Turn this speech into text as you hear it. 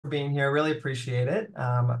being here. Really appreciate it.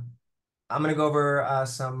 I'm going to go over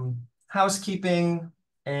some housekeeping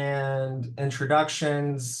and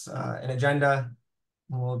introductions, an agenda,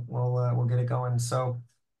 and we'll get it going. So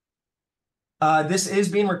this is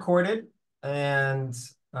being recorded, and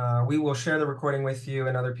we will share the recording with you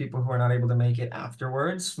and other people who are not able to make it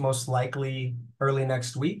afterwards, most likely early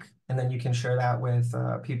next week. And then you can share that with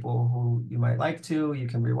people who you might like to. You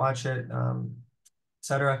can rewatch it,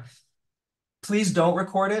 etc. Please don't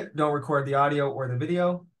record it. Don't record the audio or the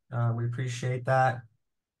video. We appreciate that.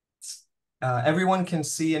 Everyone can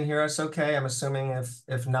see and hear us okay. I'm assuming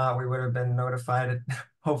if not, we would have been notified,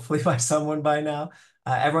 hopefully by someone by now.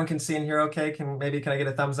 Everyone can see and hear okay. Can I get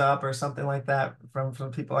a thumbs up or something like that from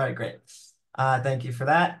people? All right, great. Thank you for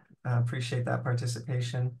that. Appreciate that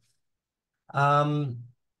participation.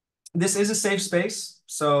 This is a safe space,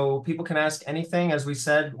 so people can ask anything. As we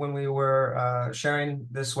said when we were sharing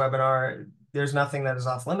this webinar, there's nothing that is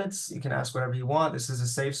off limits. You can ask whatever you want. This is a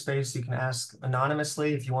safe space. You can ask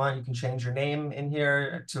anonymously if you want. You can change your name in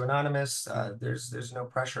here to anonymous. There's no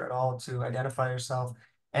pressure at all to identify yourself.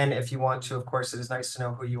 And if you want to, of course, it is nice to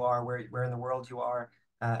know who you are, where in the world you are.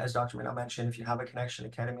 As Dr. Mandel mentioned, if you have a connection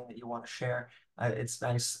to ketamine that you want to share, it's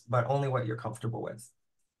nice, but only what you're comfortable with.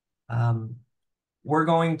 We're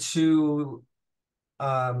going to,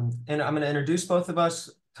 and I'm going to introduce both of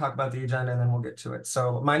us, talk about the agenda, and then we'll get to it.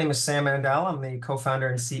 So my name is Sam Mandel. I'm the co-founder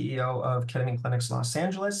and CEO of Ketamine Clinics Los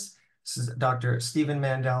Angeles. This is Dr. Stephen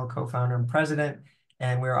Mandel, co-founder and president,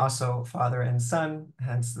 and we're also father and son,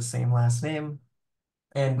 hence the same last name.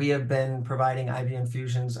 And we have been providing IV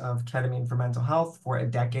infusions of ketamine for mental health for a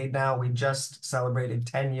decade now. We just celebrated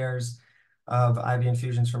 10 years of IV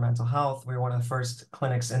infusions for mental health. We were one of the first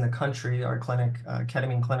clinics in the country, our clinic,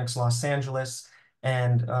 Ketamine Clinics Los Angeles,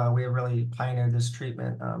 and we have really pioneered this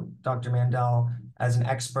treatment. Dr. Mandel, as an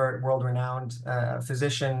expert, world-renowned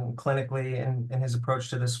physician clinically in his approach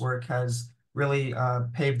to this work, has really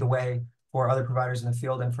paved the way for other providers in the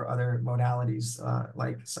field and for other modalities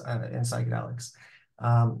in psychedelics.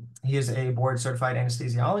 He is a board-certified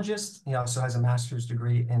anesthesiologist. He also has a master's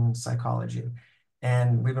degree in psychology.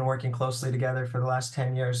 And we've been working closely together for the last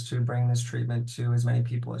 10 years to bring this treatment to as many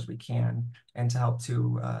people as we can and to help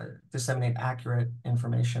to disseminate accurate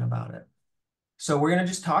information about it. So we're going to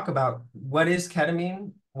just talk about what is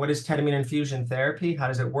ketamine, what is ketamine infusion therapy, how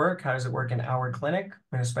does it work in our clinic.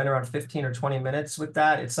 We're going to spend around 15 or 20 minutes with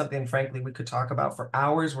that. It's something, frankly, we could talk about for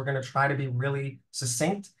hours. We're going to try to be really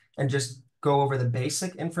succinct and just go over the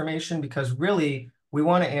basic information because really we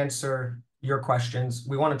want to answer your questions.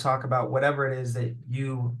 We want to talk about whatever it is that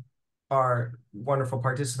you, our wonderful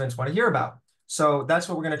participants, want to hear about. So that's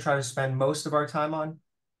what we're going to try to spend most of our time on.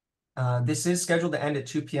 This is scheduled to end at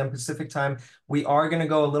 2 p.m. Pacific time. We are going to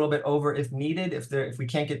go a little bit over if needed. If we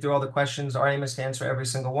can't get through all the questions, our aim is to answer every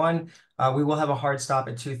single one. We will have a hard stop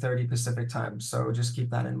at 2:30 Pacific time. So just keep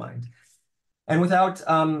that in mind. And without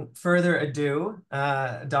further ado,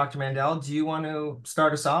 Dr. Mandel, do you want to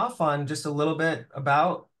start us off on just a little bit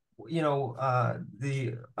about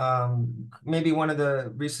maybe one of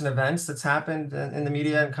the recent events that's happened in the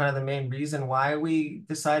media and kind of the main reason why we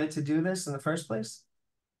decided to do this in the first place?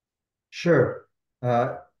 Sure.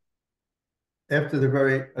 After the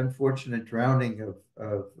very unfortunate drowning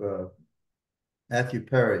of Matthew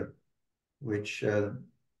Perry, which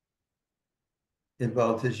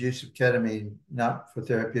involved his use of ketamine not for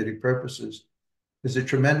therapeutic purposes, there's a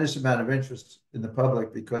tremendous amount of interest in the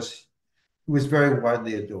public because he was very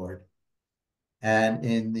widely adored. And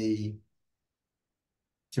in the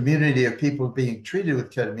community of people being treated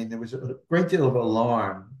with ketamine, there was a great deal of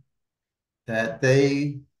alarm that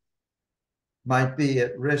they might be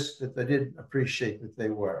at risk that they didn't appreciate that they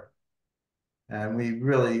were. And we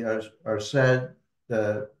really are sad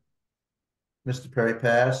that Mr. Perry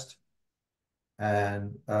passed.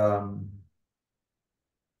 And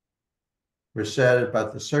we're sad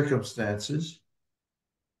about the circumstances.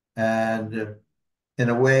 And in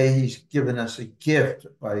a way, he's given us a gift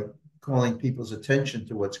by calling people's attention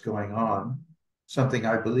to what's going on, something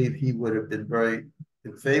I believe he would have been very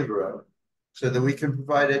in favor of, so that we can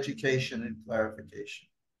provide education and clarification.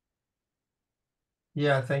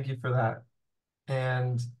 Yeah, thank you for that.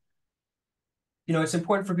 And, it's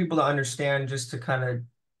important for people to understand, just to kind of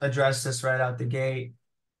address this right out the gate.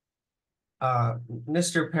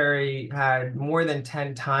 Mr. Perry had more than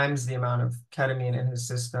 10 times the amount of ketamine in his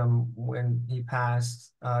system when he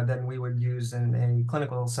passed than we would use in a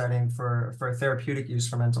clinical setting for therapeutic use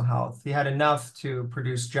for mental health. He had enough to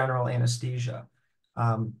produce general anesthesia.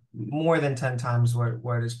 more than 10 times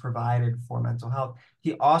what is provided for mental health.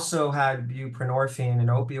 He also had buprenorphine, an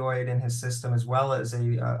opioid in his system, as well as a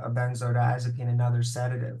benzodiazepine, another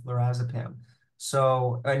sedative, lorazepam.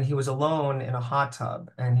 So, and he was alone in a hot tub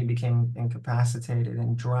and he became incapacitated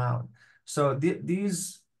and drowned. So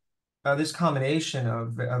this combination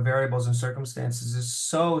of variables and circumstances is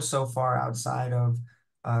so far outside of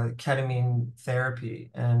ketamine therapy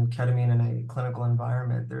and ketamine in a clinical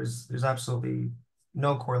environment. There's absolutely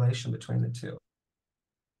no correlation between the two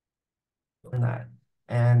in that.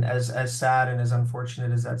 And as sad and as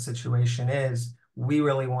unfortunate as that situation is, we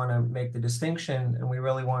really want to make the distinction and we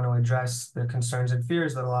really want to address the concerns and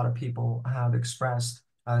fears that a lot of people have expressed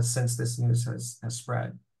since this news has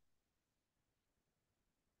spread.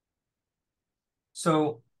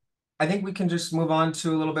 So I think we can just move on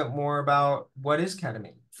to a little bit more about what is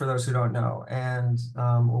ketamine for those who don't know, and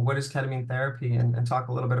what is ketamine therapy, and talk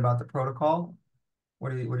a little bit about the protocol.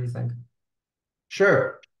 What do you think?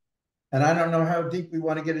 Sure. And I don't know how deep we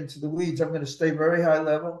want to get into the weeds. I'm going to stay very high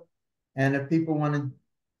level. And if people want to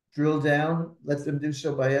drill down, let them do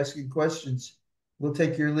so by asking questions. We'll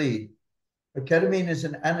take your lead. But ketamine is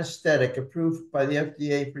an anesthetic approved by the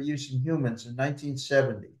FDA for use in humans in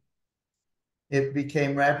 1970. It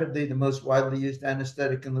became rapidly the most widely used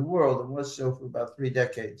anesthetic in the world and was so for about 3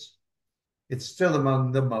 decades. It's still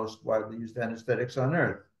among the most widely used anesthetics on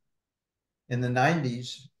earth. In the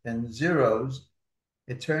 90s and zeros,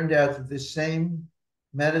 it turned out that this same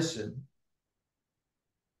medicine,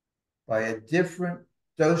 by a different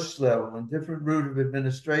dose level and different route of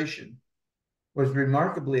administration, was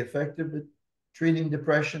remarkably effective at treating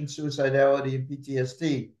depression, suicidality, and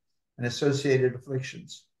PTSD and associated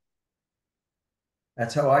afflictions.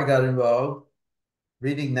 That's how I got involved,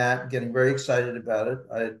 reading that, getting very excited about it.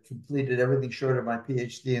 I had completed everything short of my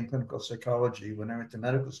PhD in clinical psychology when I went to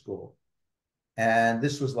medical school. And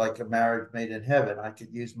this was like a marriage made in heaven. I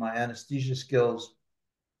could use my anesthesia skills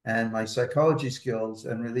and my psychology skills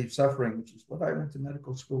and relieve suffering, which is what I went to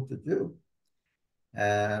medical school to do.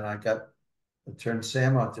 And I turned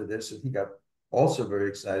Sam onto this, and he got also very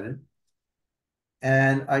excited.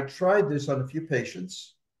 And I tried this on a few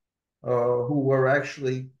patients who were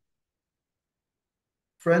actually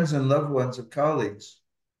friends and loved ones of colleagues.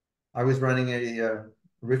 I was running a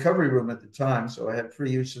recovery room at the time, so I had free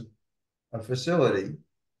use of a facility.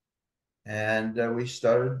 And we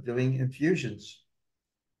started doing infusions.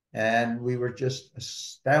 And we were just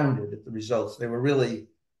astounded at the results. They were really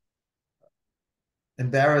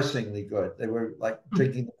embarrassingly good. They were like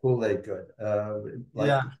drinking the Kool-Aid good. Like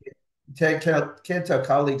Yeah, can't tell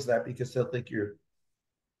colleagues that because they'll think you're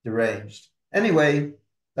deranged. Anyway,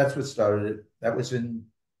 that's what started it. That was in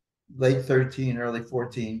late 13, early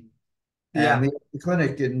 14. And yeah. we had the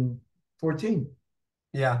clinic in 14.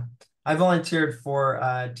 Yeah. I volunteered for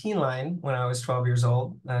Teen Line when I was 12 years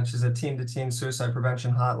old, which is a teen-to-teen suicide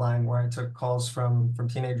prevention hotline where I took calls from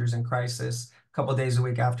teenagers in crisis a couple of days a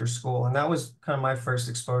week after school. And that was kind of my first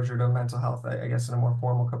exposure to mental health, I guess, in a more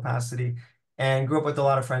formal capacity. And grew up with a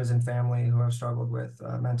lot of friends and family who have struggled with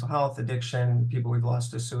mental health, addiction, people we've lost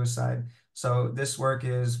to suicide. So this work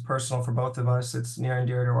is personal for both of us. It's near and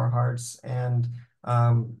dear to our hearts, and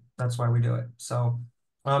that's why we do it. So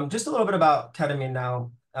just a little bit about ketamine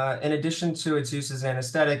now. In addition to its use as an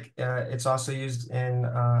anesthetic, it's also used in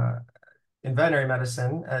veterinary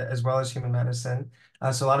medicine as well as human medicine.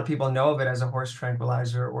 So a lot of people know of it as a horse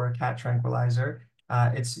tranquilizer or a cat tranquilizer.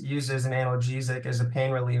 It's used as an analgesic, as a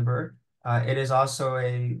pain reliever. It is also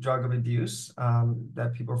a drug of abuse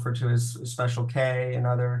that people refer to as Special K and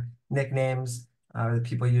other nicknames that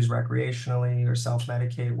people use recreationally or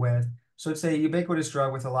self-medicate with. So it's a ubiquitous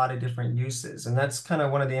drug with a lot of different uses. And that's kind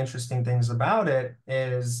of one of the interesting things about it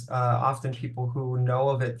is often people who know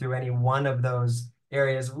of it through any one of those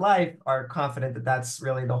areas of life are confident that that's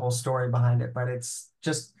really the whole story behind it. But it's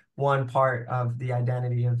just one part of the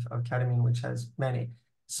identity of ketamine, which has many.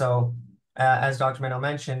 So as Dr. Mandel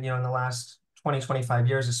mentioned, in the last 20, 25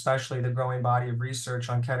 years, especially the growing body of research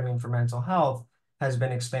on ketamine for mental health has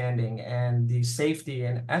been expanding, and the safety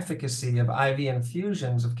and efficacy of IV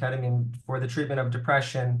infusions of ketamine for the treatment of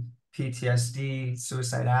depression, PTSD,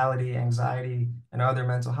 suicidality, anxiety, and other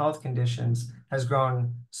mental health conditions has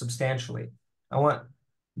grown substantially. I want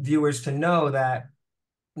viewers to know that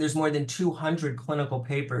there's more than 200 clinical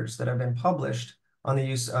papers that have been published on the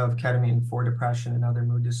use of ketamine for depression and other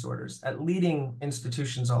mood disorders at leading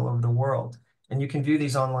institutions all over the world. And you can view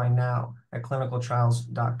these online now at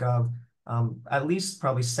clinicaltrials.gov. At least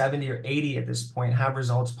probably 70 or 80 at this point have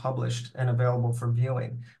results published and available for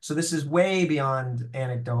viewing. So this is way beyond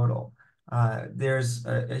anecdotal. There's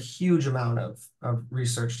a huge amount of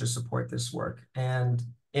research to support this work. And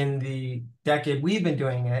in the decade we've been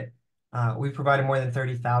doing it, we've provided more than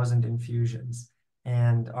 30,000 infusions,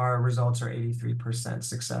 and our results are 83%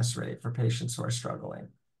 success rate for patients who are struggling.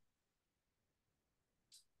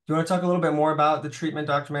 Do you want to talk a little bit more about the treatment,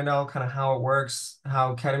 Dr. Mandel, kind of how it works,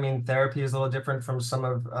 how ketamine therapy is a little different from some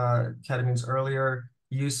of ketamine's earlier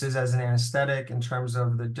uses as an anesthetic in terms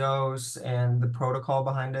of the dose and the protocol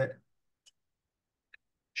behind it?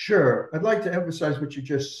 Sure. I'd like to emphasize what you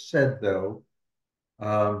just said, though,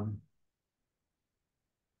 um,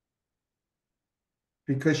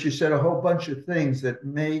 because you said a whole bunch of things that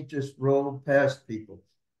may just roll past people.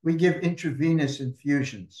 We give intravenous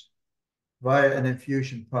infusions via an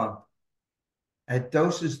infusion pump at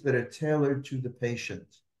doses that are tailored to the patient.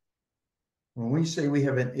 When we say we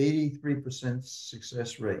have an 83%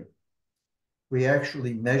 success rate, we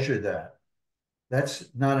actually measure that. That's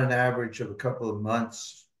not an average of a couple of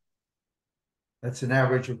months. That's an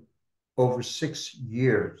average of over 6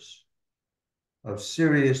 years of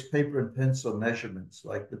serious paper and pencil measurements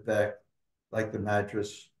like the back, like the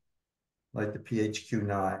mattress, like the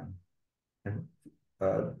PHQ-9. And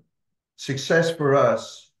success for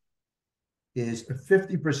us is a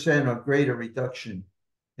 50% or greater reduction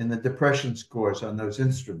in the depression scores on those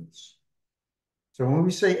instruments. So when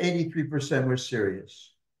we say 83%, we're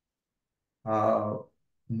serious.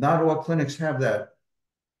 Not all clinics have that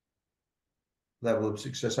level of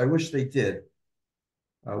success. I wish they did.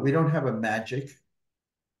 We don't have a magic.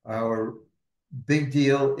 Our big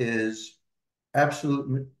deal is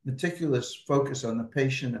absolute meticulous focus on the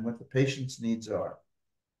patient and what the patient's needs are,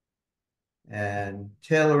 and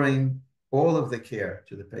tailoring all of the care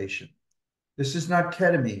to the patient. This is not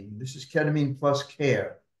ketamine. This is ketamine plus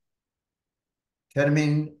care.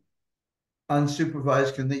 Ketamine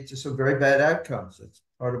unsupervised can lead to some very bad outcomes. That's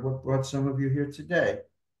part of what brought some of you here today.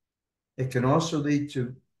 It can also lead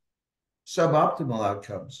to suboptimal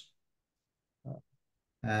outcomes.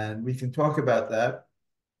 And we can talk about that.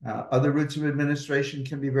 Other routes of administration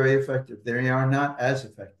can be very effective. They are not as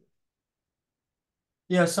effective.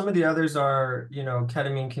 Yeah, some of the others are,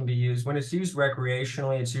 ketamine can be used. When it's used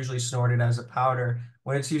recreationally, it's usually snorted as a powder.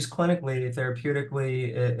 When it's used clinically,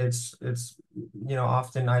 therapeutically,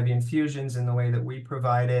 often IV infusions in the way that we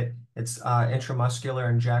provide it. It's intramuscular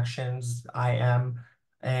injections, IM,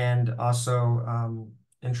 and also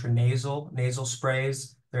nasal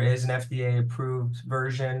sprays. There is an FDA-approved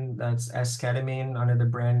version that's S-ketamine under the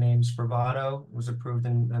brand name Spravato. It was approved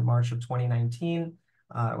in March of 2019,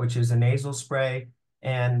 which is a nasal spray.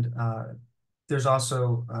 And there's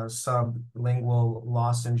also sublingual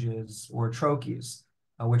lozenges or troches,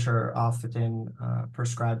 which are often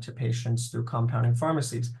prescribed to patients through compounding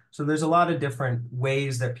pharmacies. So there's a lot of different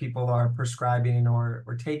ways that people are prescribing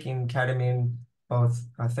or taking ketamine, both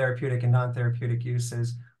therapeutic and non-therapeutic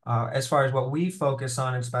uses. As far as what we focus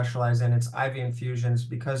on and specialize in, it's IV infusions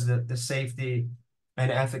because the safety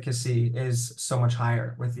and efficacy is so much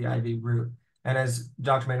higher with the IV route. And as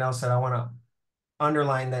Dr. Mandel said, I want to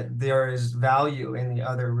underline that there is value in the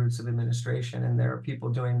other routes of administration, and there are people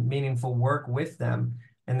doing meaningful work with them.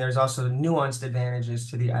 And there's also nuanced advantages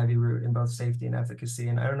to the IV route in both safety and efficacy.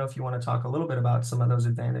 And I don't know if you want to talk a little bit about some of those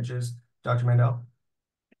advantages, Dr. Mandel.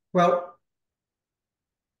 Well,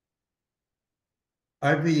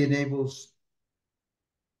 IV enables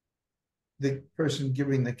the person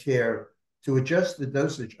giving the care to adjust the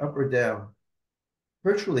dosage up or down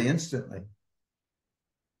virtually instantly,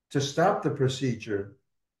 to stop the procedure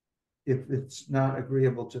if it's not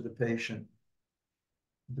agreeable to the patient.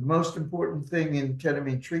 The most important thing in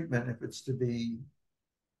ketamine treatment, if it's to be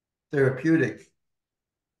therapeutic,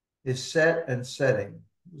 is set and setting.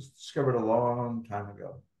 It was discovered a long time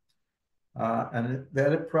ago. And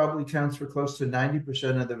that it probably counts for close to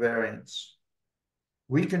 90% of the variance.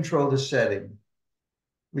 We control the setting.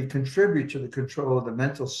 We contribute to the control of the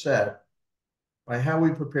mental set by how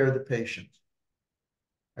we prepare the patient.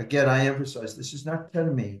 Again, I emphasize, this is not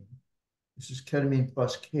ketamine. This is ketamine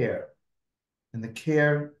plus care. And the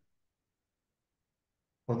care,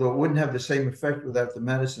 although it wouldn't have the same effect without the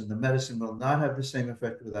medicine will not have the same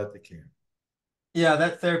effect without the care. Yeah,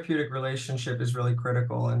 that therapeutic relationship is really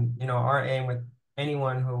critical. And, our aim with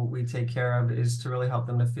anyone who we take care of is to really help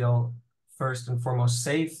them to feel first and foremost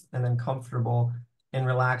safe and then comfortable and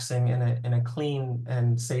relaxing in a clean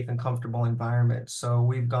and safe and comfortable environment. So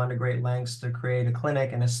we've gone to great lengths to create a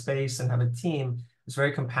clinic and a space and have a team that's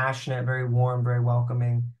very compassionate, very warm, very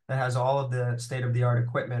welcoming, that has all of the state-of-the-art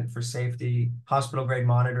equipment for safety, hospital-grade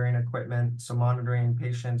monitoring equipment, so monitoring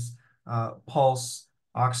patients' pulse,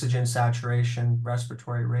 oxygen saturation,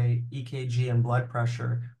 respiratory rate, EKG, and blood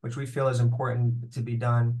pressure, which we feel is important to be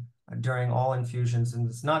done during all infusions. And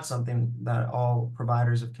it's not something that all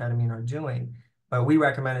providers of ketamine are doing, but we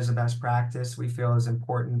recommend as a best practice. We feel is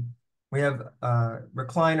important. We have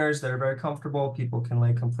recliners that are very comfortable. People can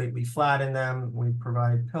lay completely flat in them. We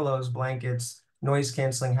provide pillows, blankets, noise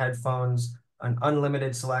canceling headphones, an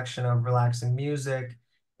unlimited selection of relaxing music,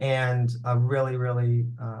 and a really, really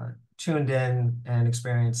tuned in and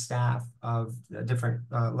experienced staff of different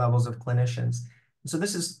levels of clinicians. So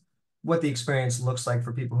this is what the experience looks like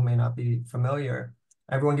for people who may not be familiar.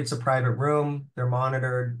 Everyone gets a private room. They're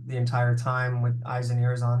monitored the entire time with eyes and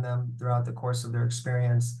ears on them throughout the course of their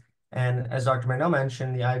experience. And as Dr. Mandel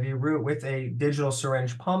mentioned, the IV route with a digital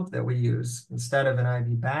syringe pump that we use instead of an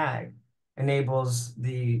IV bag enables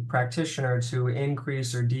the practitioner to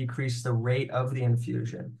increase or decrease the rate of the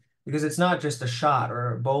infusion, because it's not just a shot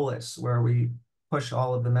or a bolus where we push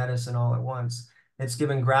all of the medicine all at once. It's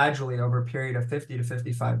given gradually over a period of 50 to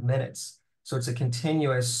 55 minutes. So it's a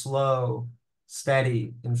continuous, slow,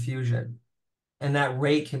 steady infusion. And that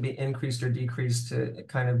rate can be increased or decreased to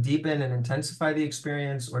kind of deepen and intensify the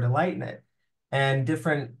experience or to lighten it. And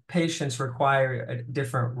different patients require a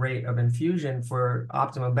different rate of infusion for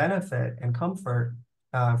optimum benefit and comfort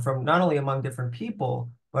from not only among different people,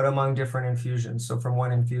 but among different infusions. So from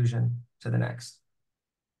one infusion to the next.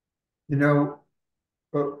 You know,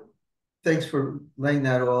 well, thanks for laying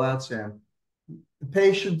that all out, Sam. The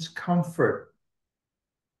patient's comfort,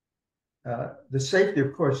 the safety,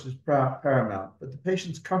 of course, is paramount, but the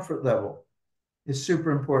patient's comfort level is super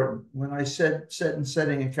important. When I said set and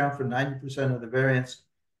setting account for 90% of the variance,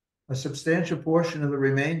 a substantial portion of the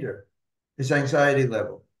remainder is anxiety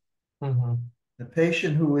level. Mm-hmm. The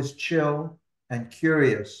patient who is chill and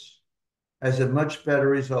curious has a much better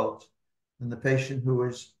result than the patient who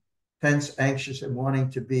is tense, anxious, and wanting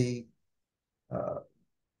to be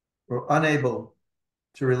or unable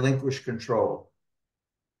to relinquish control.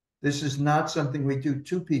 This is not something we do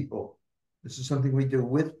to people. This is something we do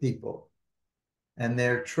with people. And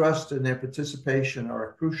their trust and their participation are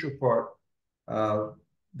a crucial part of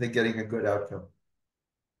the getting a good outcome.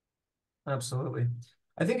 Absolutely.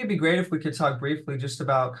 I think it'd be great if we could talk briefly just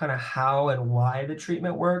about kind of how and why the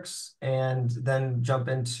treatment works, and then jump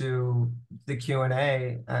into the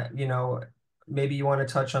Q&A. Maybe you want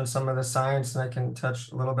to touch on some of the science, and I can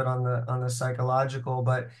touch a little bit on the psychological,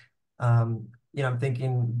 but I'm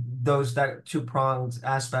thinking that two-pronged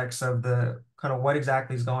aspects of the kind of what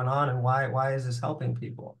exactly is going on and why is this helping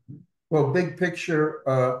people? Well, big picture,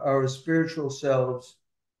 our spiritual selves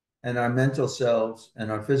and our mental selves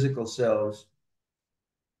and our physical selves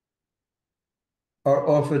are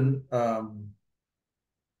often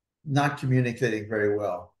not communicating very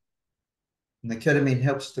well. And the ketamine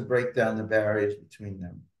helps to break down the barriers between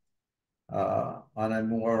them on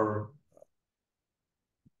a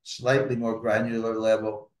slightly more granular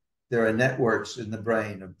level. There are networks in the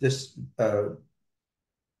brain of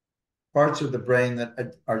parts of the brain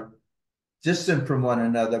that are distant from one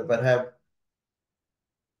another, but have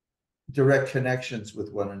direct connections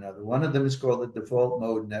with one another. One of them is called the default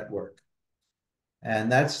mode network.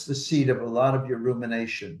 And that's the seat of a lot of your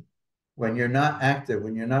rumination. When you're not active,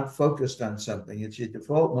 when you're not focused on something, it's your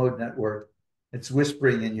default mode network. It's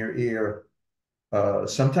whispering in your ear,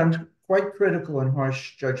 sometimes quite critical and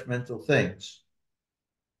harsh judgmental things.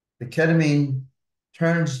 The ketamine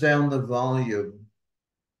turns down the volume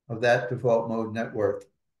of that default mode network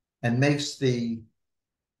and makes the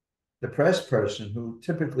depressed person, who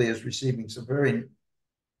typically is receiving some very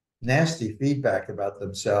nasty feedback about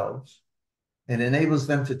themselves, and enables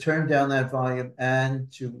them to turn down that volume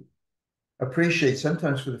and to appreciate,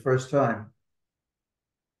 sometimes for the first time,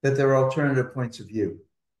 that there are alternative points of view,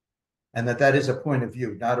 and that is a point of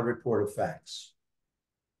view, not a report of facts.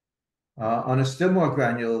 On a still more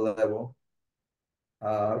granular level,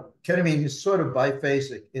 ketamine is sort of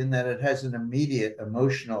biphasic in that it has an immediate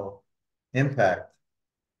emotional impact.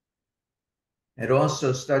 It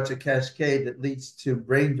also starts a cascade that leads to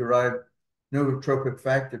brain-derived neurotropic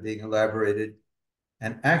factor being elaborated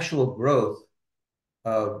and actual growth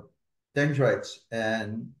of dendrites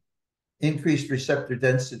and increased receptor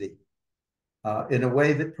density in a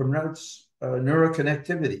way that promotes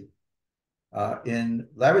neuroconnectivity. In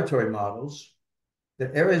laboratory models,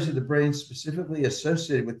 the areas of the brain specifically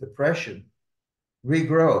associated with depression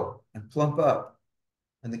regrow and plump up,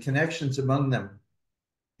 and the connections among them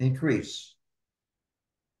increase.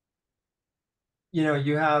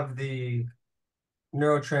 You have the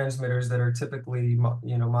neurotransmitters that are typically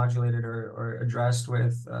modulated or addressed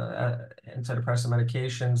with antidepressant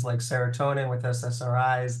medications like serotonin with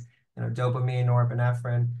SSRIs, dopamine,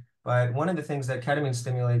 norepinephrine. But one of the things that ketamine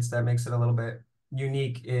stimulates that makes it a little bit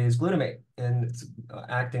unique is glutamate, and it's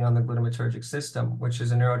acting on the glutamatergic system, which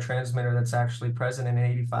is a neurotransmitter that's actually present in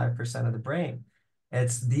 85% of the brain.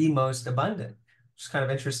 It's the most abundant. It's kind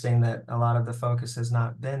of interesting that a lot of the focus has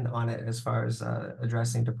not been on it as far as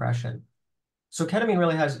addressing depression. So ketamine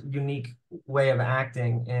really has a unique way of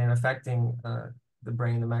acting and affecting the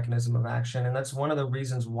brain, the mechanism of action. And that's one of the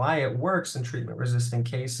reasons why it works in treatment-resistant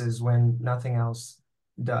cases when nothing else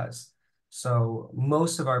does. So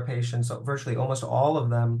most of our patients, virtually almost all of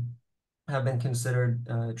them, have been considered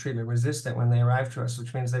treatment-resistant when they arrive to us,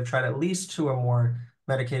 which means they've tried at least 2 or more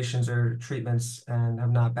medications or treatments and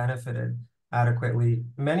have not benefited adequately.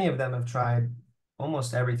 Many of them have tried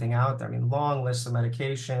almost everything out there. I mean, long lists of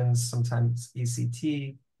medications, sometimes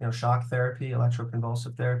ECT, shock therapy,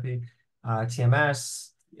 electroconvulsive therapy,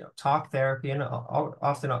 TMS, talk therapy, and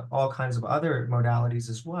often all kinds of other modalities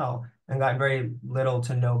as well, and gotten very little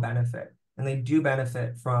to no benefit. And they do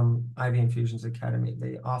benefit from IV infusions of ketamine.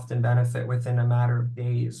 They often benefit within a matter of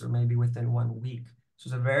days or maybe within 1 week. So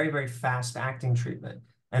it's a very, very fast acting treatment,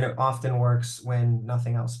 and it often works when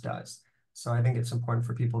nothing else does. So I think it's important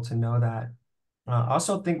for people to know that. I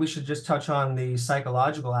also think we should just touch on the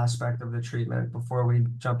psychological aspect of the treatment before we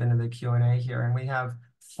jump into the Q&A here. And we have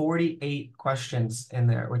 48 questions in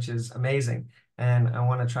there, which is amazing. And I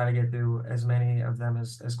want to try to get through as many of them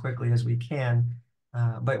as quickly as we can.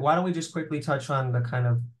 But why don't we just quickly touch on the kind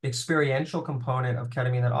of experiential component of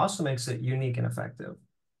ketamine that also makes it unique and effective?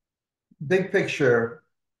 Big picture,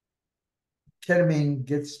 ketamine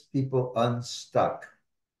gets people unstuck.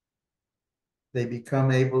 They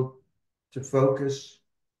become able to focus,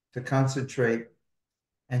 to concentrate,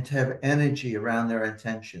 and to have energy around their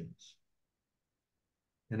intentions.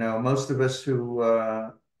 Most of us who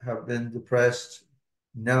have been depressed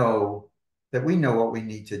know that we know what we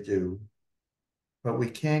need to do, but we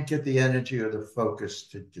can't get the energy or the focus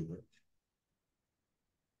to do it.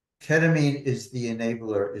 Ketamine is the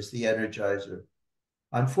enabler, is the energizer.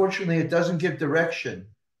 Unfortunately, it doesn't give direction.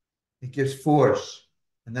 It gives force.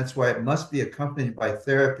 And that's why it must be accompanied by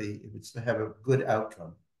therapy if it's to have a good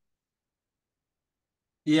outcome.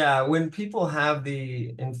 Yeah, when people have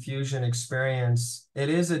the infusion experience, it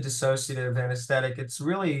is a dissociative anesthetic. It's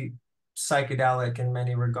really psychedelic in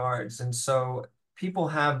many regards. And so people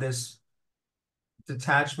have this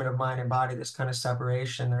detachment of mind and body, this kind of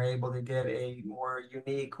separation. They're able to get a more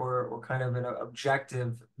unique or kind of an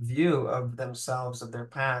objective view of themselves, of their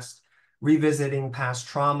past, revisiting past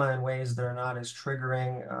trauma in ways that are not as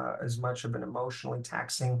triggering, as much of an emotionally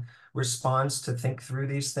taxing response to think through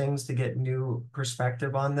these things, to get new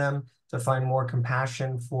perspective on them, to find more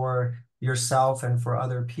compassion for yourself and for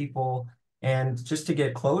other people, and just to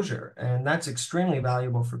get closure. And that's extremely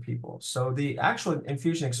valuable for people. So the actual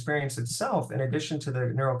infusion experience itself, in addition to the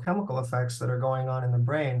neurochemical effects that are going on in the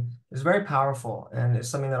brain, is very powerful, and is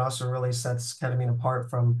something that also really sets ketamine apart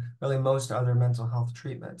from really most other mental health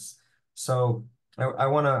treatments. So I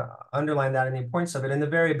want to underline that and the importance of it and the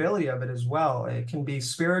variability of it as well. It can be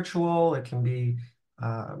spiritual, it can be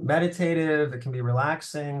meditative, it can be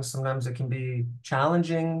relaxing. Sometimes it can be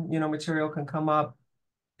challenging, material can come up.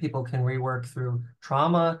 People can rework through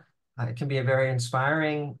trauma. It can be a very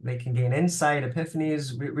inspiring. They can gain insight,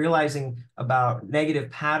 epiphanies, realizing about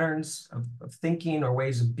negative patterns of thinking or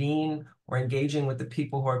ways of being, or engaging with the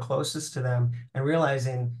people who are closest to them, and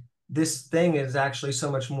realizing this thing is actually so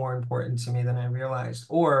much more important to me than I realized.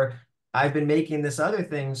 Or I've been making this other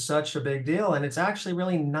thing such a big deal, and it's actually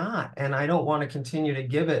really not. And I don't want to continue to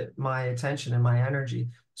give it my attention and my energy.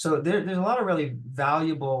 So there's a lot of really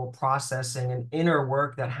valuable processing and inner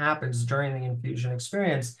work that happens during the infusion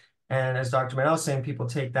experience. And as Dr. Mandel was saying, people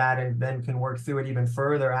take that and then can work through it even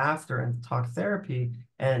further after and talk therapy.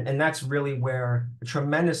 And that's really where a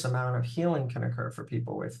tremendous amount of healing can occur for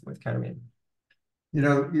people with ketamine.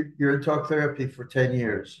 You're in talk therapy for 10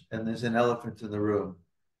 years, and there's an elephant in the room.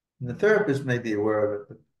 And the therapist may be aware of it,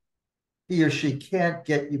 but he or she can't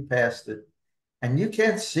get you past it, and you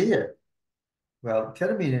can't see it. Well,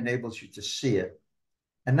 ketamine enables you to see it.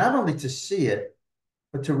 And not only to see it,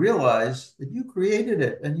 but to realize that you created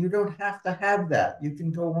it and you don't have to have that. You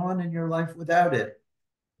can go on in your life without it.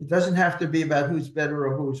 It doesn't have to be about who's better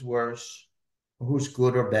or who's worse, or who's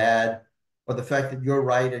good or bad, or the fact that you're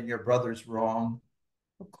right and your brother's wrong.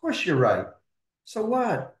 Of course you're right. So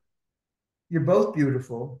what? You're both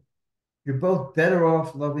beautiful. You're both better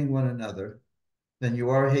off loving one another than you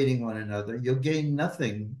are hating one another. You'll gain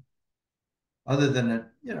nothing other than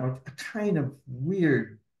a kind of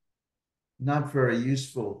weird, not very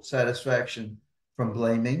useful satisfaction from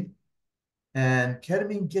blaming. And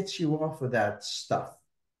ketamine gets you off of that stuff.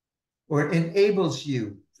 or enables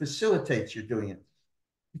you, facilitates you doing it.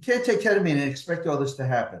 You can't take ketamine and expect all this to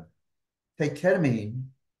happen. Take ketamine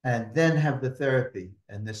and then have the therapy,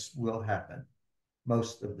 and this will happen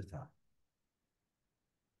most of the time.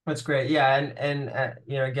 That's great. Yeah,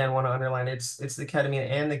 again, want to underline it's the ketamine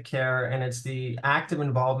and the care, and it's the active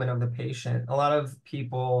involvement of the patient. A lot of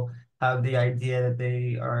people have the idea that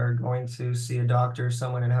they are going to see a doctor or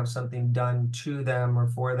someone and have something done to them or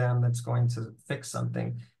for them that's going to fix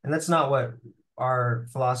something. And that's not what our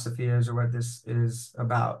philosophy is or what this is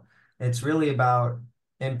about. It's really about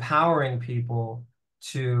empowering people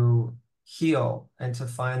to heal and to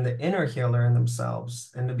find the inner healer in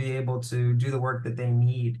themselves and to be able to do the work that they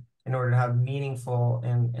need in order to have meaningful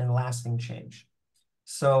and lasting change.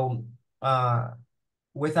 So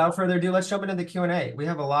without further ado, let's jump into the Q&A. We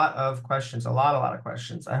have a lot of questions, a lot of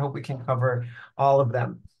questions. I hope we can cover all of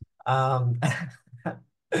them. The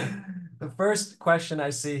first question I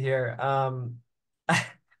see here,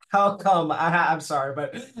 how come, I'm sorry,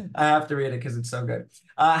 but I have to read it because it's so good.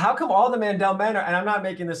 How come all the Mandel men are, and I'm not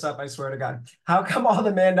making this up, I swear to God. How come all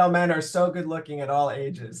the Mandel men are so good looking at all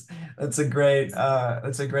ages? That's a great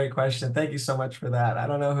question. Thank you so much for that. I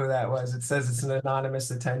don't know who that was. It says it's an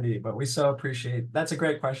anonymous attendee, but we so appreciate, that's a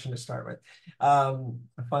great question to start with. A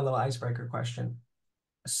fun little icebreaker question.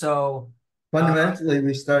 So, Fundamentally,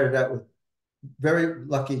 we started out with very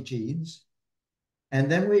lucky genes,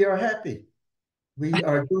 and then we are happy. We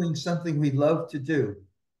are doing something we love to do.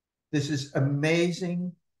 This is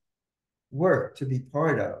amazing work to be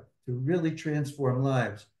part of, to really transform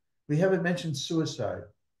lives. We haven't mentioned suicide.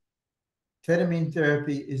 Ketamine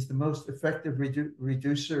therapy is the most effective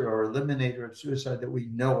reducer or eliminator of suicide that we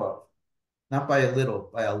know of. Not by a little,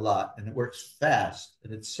 by a lot. And it works fast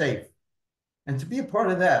and it's safe. And to be a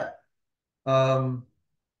part of that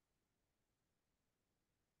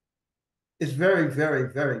is very,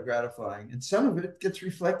 very, very gratifying. And some of it gets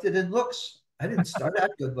reflected in looks. I didn't start out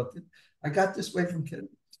good looking. I got this way from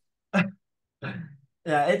ketamine.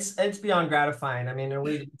 Yeah, it's beyond gratifying. I mean, and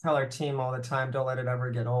we tell our team all the time, don't let it ever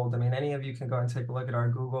get old. I mean, any of you can go and take a look at our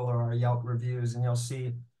Google or our Yelp reviews, and you'll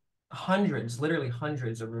see hundreds, literally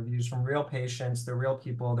hundreds of reviews from real patients. They're real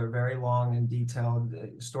people. They're very long and detailed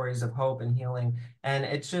stories of hope and healing. And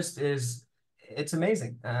it just is, it's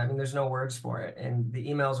amazing. I mean, there's no words for it. And the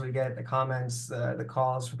emails we get, the comments, the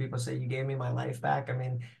calls for people say, you gave me my life back. I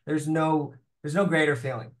mean, there's no greater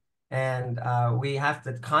feeling. And we have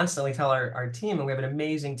to constantly tell our team, and we have an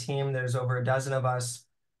amazing team. There's over a dozen of us,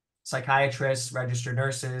 psychiatrists, registered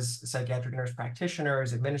nurses, psychiatric nurse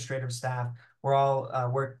practitioners, administrative staff. We're all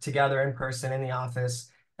work together in person in the office.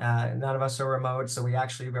 None of us are remote, so we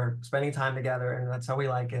actually are spending time together, and that's how we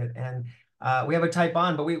like it. And we have a tight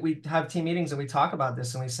bond, but we have team meetings and we talk about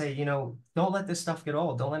this and we say, don't let this stuff get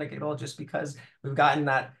old. Don't let it get old just because we've gotten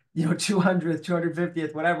that 200th,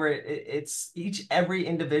 250th, whatever. It's every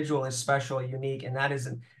individual is special, unique, and that is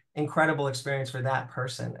an incredible experience for that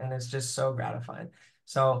person. And it's just so gratifying.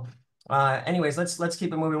 So anyways, let's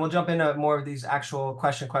keep it moving. We'll jump into more of these actual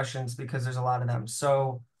questions because there's a lot of them.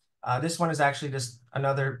 So this one is actually just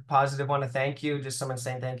another positive one to thank you. Just someone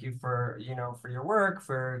saying thank you for, for your work,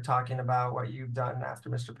 for talking about what you've done after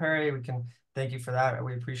Mr. Perry. We can thank you for that.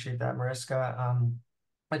 We appreciate that, Mariska.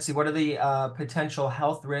 Let's see, what are the potential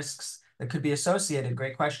health risks that could be associated?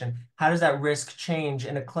 Great question. How does that risk change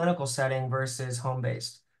in a clinical setting versus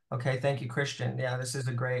home-based? Okay, thank you, Christian. Yeah, this is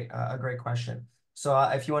a great question. So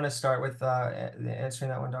if you want to start with answering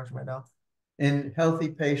that one, Dr. Mandel. In healthy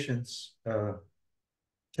patients,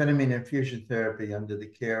 ketamine infusion therapy under the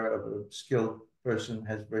care of a skilled person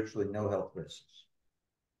has virtually no health risks.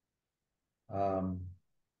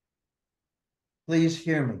 Please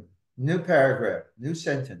hear me. New paragraph, new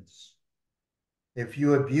sentence. If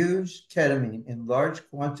you abuse ketamine in large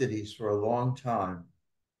quantities for a long time,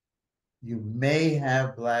 you may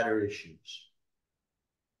have bladder issues.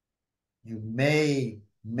 You may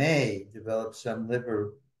develop some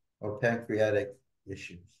liver or pancreatic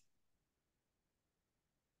issues.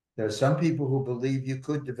 There are some people who believe you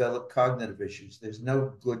could develop cognitive issues. There's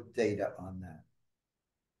no good data on that.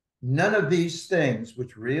 None of these things,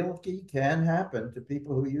 which really can happen to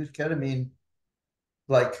people who use ketamine,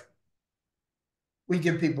 like we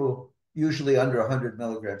give people usually under 100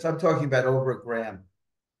 milligrams. I'm talking about over a gram,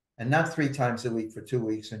 and not 3 times a week for 2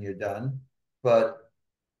 weeks and you're done, but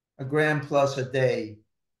a gram plus a day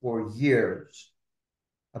for years.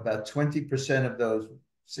 About 20% of those,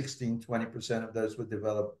 20% of those would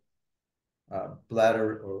develop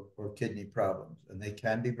bladder or kidney problems, and they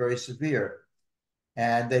can be very severe.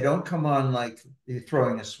 And they don't come on like you're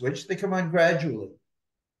throwing a switch. They come on gradually.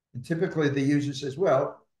 And typically the user says,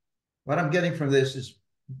 well, what I'm getting from this is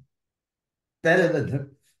better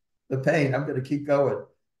than the pain. I'm going to keep going.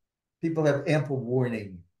 People have ample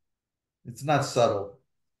warning. It's not subtle,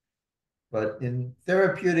 but in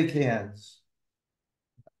therapeutic hands,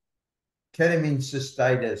 ketamine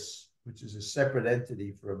cystitis, which is a separate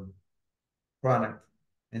entity from chronic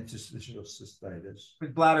interstitial cystitis,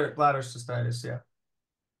 With bladder cystitis, yeah.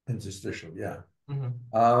 interstitial, yeah, Hmm.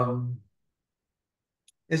 um,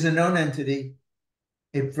 is a known entity.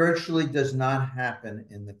 It virtually does not happen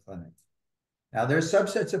in the clinic. Now, there are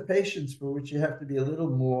subsets of patients for which you have to be a little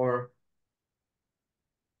more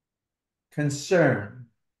concerned,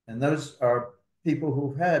 and those are people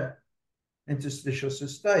who've had interstitial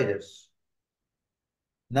cystitis,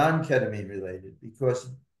 non-ketamine related, because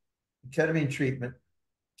ketamine treatment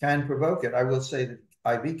can provoke it. I will say that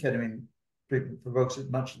IV ketamine treatment provokes it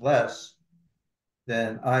much less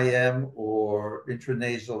than IM or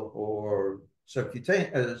intranasal or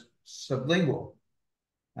subcutaneous, sublingual.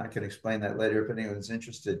 I can explain that later if anyone's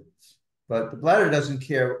interested. But the bladder doesn't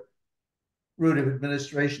care route of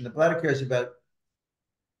administration. The bladder cares about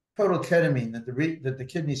total ketamine that the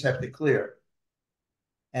kidneys have to clear.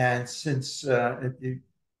 And since if you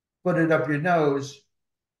put it up your nose,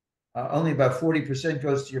 only about 40%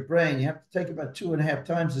 goes to your brain. You have to take about 2.5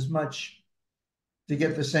 times as much to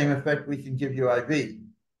get the same effect we can give you IV.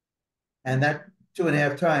 And that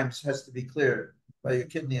 2.5 times has to be cleared by your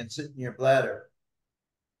kidney and sit in your bladder.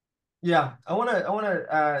 Yeah, I want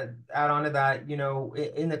to add on to that. You know,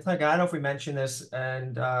 in the clinic, I don't know if we mentioned this,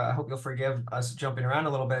 and I hope you'll forgive us jumping around a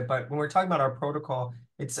little bit. But when we're talking about our protocol,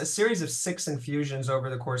 it's a series of 6 infusions over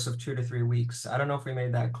the course of 2 to 3 weeks. I don't know if we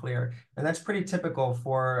made that clear, and that's pretty typical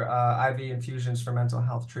for IV infusions for mental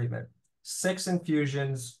health treatment. 6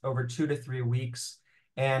 infusions over 2 to 3 weeks.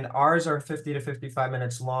 And ours are 50 to 55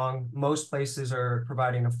 minutes long. Most places are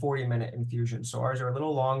providing a 40-minute infusion. So ours are a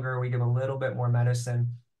little longer. We give a little bit more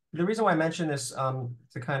medicine. The reason why I mention this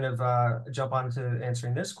to kind of jump on to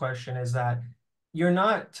answering this question is that you're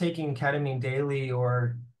not taking ketamine daily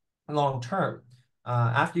or long term.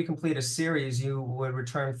 After you complete a series, you would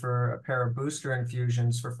return for a pair of booster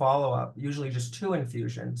infusions for follow-up, usually just 2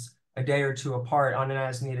 infusions a day or two apart on an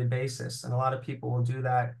as-needed basis. And a lot of people will do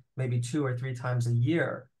that maybe 2 or 3 times a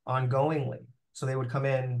year ongoingly. So they would come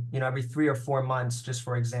in, you know, every 3 or 4 months, just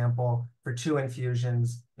for example, for 2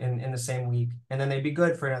 infusions in the same week, and then they'd be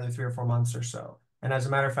good for another 3 or 4 months or so. And as a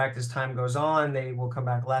matter of fact, as time goes on, they will come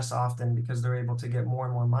back less often because they're able to get more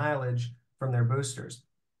and more mileage from their boosters.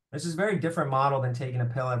 This is a very different model than taking a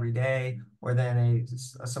pill every day, or than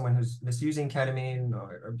someone who's misusing ketamine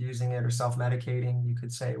or abusing it or self-medicating, you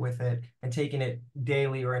could say, with it, and taking it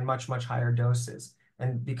daily or in much, much higher doses.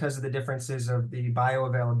 And because of the differences of the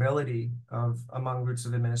bioavailability of among routes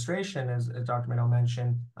of administration, as Dr. Mandel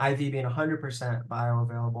mentioned, IV being 100%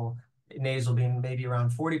 bioavailable, nasal being maybe around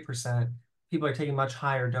 40%, people are taking much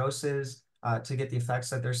higher doses to get the effects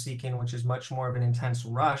that they're seeking, which is much more of an intense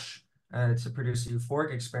rush to produce a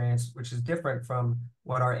euphoric experience, which is different from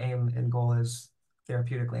what our aim and goal is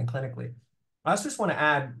therapeutically and clinically. I also just want to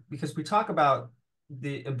add, because we talk about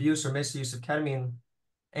the abuse or misuse of ketamine,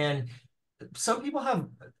 and some people have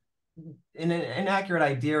an inaccurate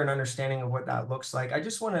idea or an understanding of what that looks like. I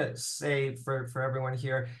just want to say for everyone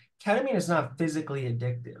here, ketamine is not physically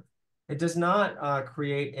addictive. It does not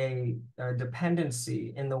create a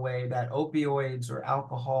dependency in the way that opioids or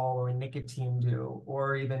alcohol or nicotine do,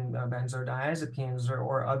 or even benzodiazepines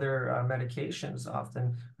or other medications,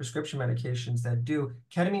 often prescription medications that do.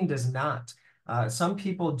 Ketamine does not. Some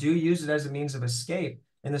people do use it as a means of escape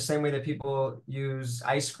in the same way that people use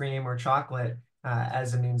ice cream or chocolate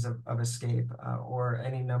as a means of escape or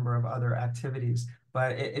any number of other activities.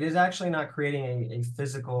 But it is actually not creating a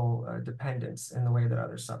physical dependence in the way that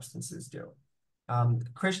other substances do.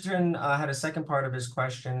 Christian had a second part of his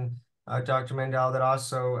question, Dr. Mandel, that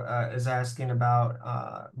also is asking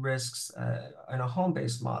about risks in a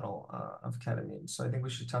home-based model of ketamine. So I think we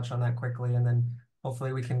should touch on that quickly, and then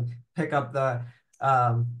hopefully we can pick up the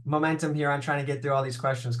momentum here on trying to get through all these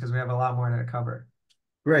questions because we have a lot more to cover.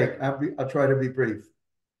 Great. I'll try to be brief.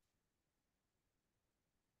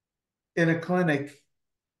 In a clinic,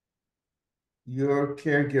 your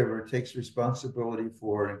caregiver takes responsibility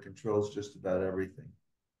for and controls just about everything.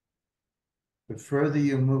 The further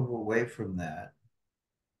you move away from that,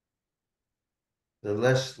 the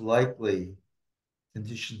less likely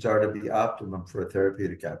conditions are to be optimum for a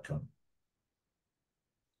therapeutic outcome.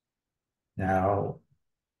 Now,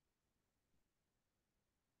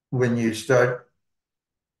 when you start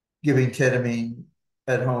giving ketamine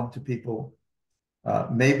at home to people,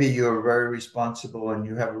 maybe you're very responsible and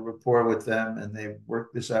you have a rapport with them and they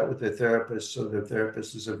work this out with their therapist, so their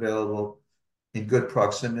therapist is available in good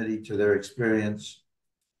proximity to their experience.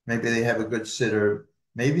 Maybe they have a good sitter.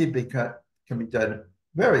 Maybe can be done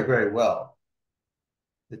very, very well.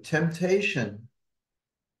 The temptation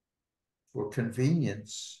for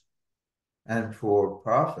convenience and for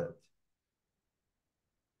profit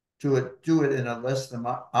to do it in a less than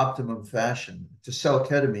optimum fashion, to sell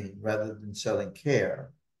ketamine rather than selling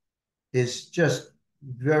care, is just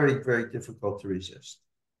very, very difficult to resist.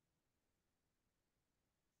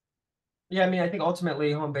 Yeah, I mean, I think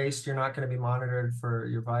ultimately home-based, you're not going to be monitored for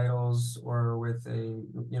your vitals or with a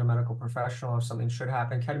medical professional if something should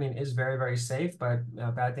happen. Ketamine is very, very safe, but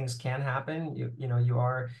bad things can happen. You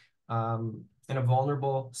are in a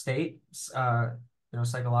vulnerable state,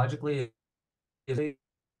 psychologically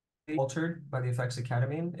altered by the effects of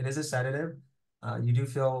ketamine. It is a sedative. You do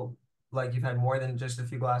feel like you've had more than just a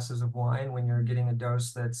few glasses of wine when you're getting a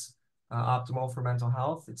dose that's optimal for mental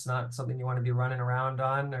health. It's not something you want to be running around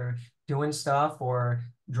on or doing stuff or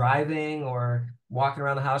driving or walking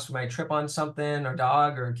around the house. You might trip on something or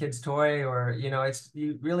dog or a kid's toy or,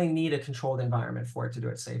 you really need a controlled environment for it to do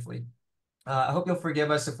it safely. I hope you'll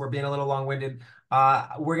forgive us if we're being a little long-winded.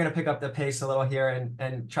 We're going to pick up the pace a little here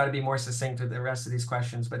and try to be more succinct with the rest of these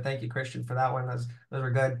questions. But thank you, Christian, for that one. Those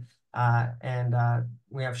were good. And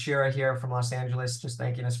we have Shira here from Los Angeles, just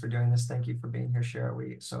thanking us for doing this. Thank you for being here, Shira.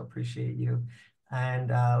 We so appreciate you. And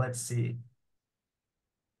let's see.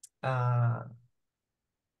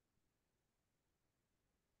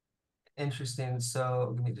 Interesting.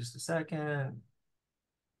 So give me just a second.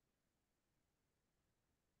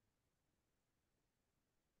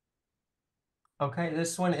 Okay,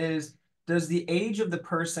 this one is, does the age of the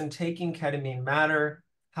person taking ketamine matter?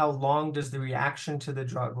 How long does the reaction to the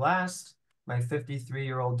drug last? My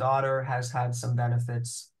 53-year-old daughter has had some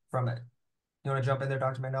benefits from it. You want to jump in there,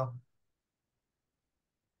 Dr. Mandel?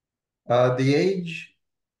 The age,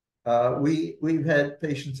 we've had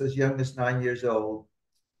patients as young as 9 years old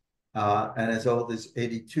and as old as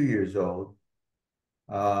 82 years old.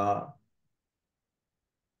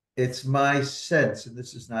 It's my sense, and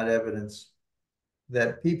this is not evidence,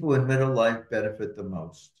 that people in middle life benefit the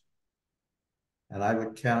most. And I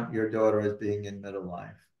would count your daughter as being in middle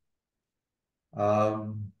life.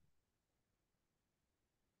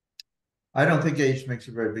 I don't think age makes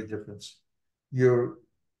a very big difference.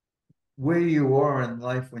 Where you are in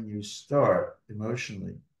life when you start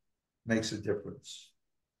emotionally makes a difference.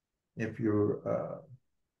 If you're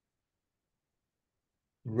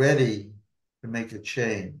ready to make a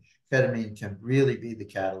change, ketamine can really be the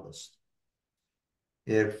catalyst.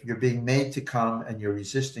 If you're being made to come and you're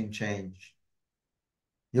resisting change,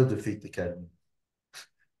 you'll defeat the ketamine.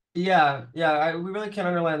 Yeah, we really can't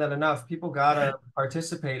underline that enough. People gotta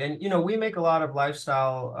participate, and we make a lot of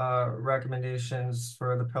lifestyle recommendations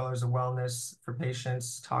for the pillars of wellness for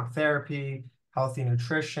patients: talk therapy, healthy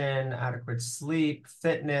nutrition, adequate sleep,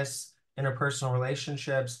 fitness, interpersonal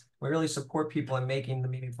relationships. We really support people in making the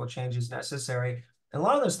meaningful changes necessary. And a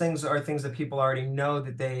lot of those things are things that people already know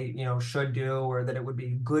that they should do or that it would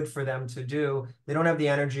be good for them to do. They don't have the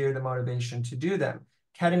energy or the motivation to do them.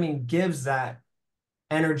 Ketamine gives that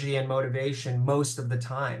energy and motivation most of the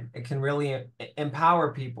time. It can really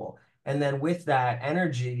empower people. And then with that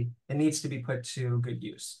energy, it needs to be put to good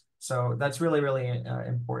use. So that's really, really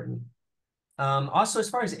important. Also, as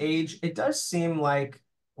far as age, it does seem like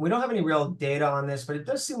we don't have any real data on this, but it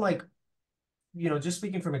does seem like, just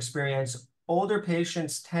speaking from experience, older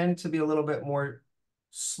patients tend to be a little bit more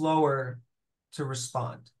slower to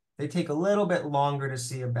respond. They take a little bit longer to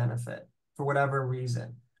see a benefit for whatever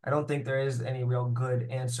reason. I don't think there is any real good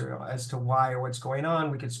answer as to why or what's going on.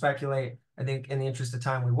 We could speculate. I think in the interest of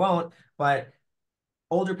time, we won't. But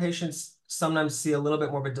older patients sometimes see a little bit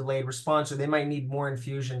more of a delayed response, or they might need more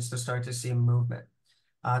infusions to start to see movement.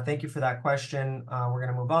 Thank you for that question. We're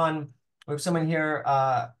going to move on. We have someone here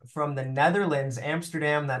from the Netherlands,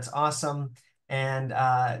 Amsterdam. That's awesome. And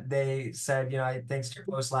they said, thanks to your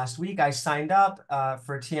post last week, I signed up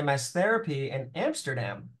for TMS therapy in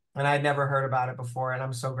Amsterdam. And I'd never heard about it before. And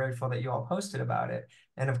I'm so grateful that you all posted about it.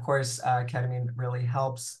 And of course, ketamine really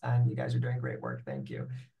helps. And you guys are doing great work. Thank you.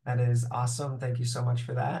 That is awesome. Thank you so much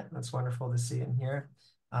for that. That's wonderful to see and hear.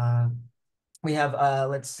 We have,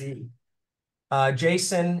 let's see.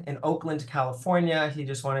 Jason in Oakland, California. He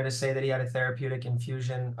just wanted to say that he had a therapeutic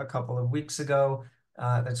infusion a couple of weeks ago.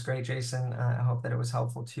 That's great, Jason. I hope that it was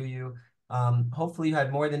helpful to you. Hopefully you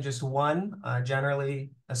had more than just one.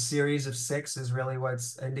 Generally, a series of 6 is really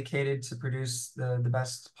what's indicated to produce the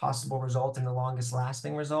best possible result and the longest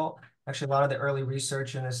lasting result. Actually, a lot of the early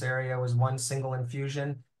research in this area was one single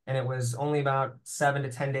infusion, and it was only about 7 to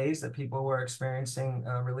 10 days that people were experiencing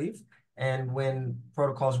relief. And when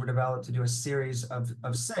protocols were developed to do a series of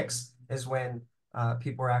 6 is when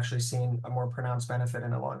people were actually seeing a more pronounced benefit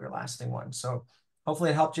and a longer lasting one. So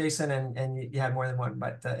hopefully it helped, Jason, and you had more than one.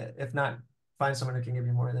 But if not, find someone who can give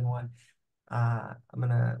you more than one. I'm going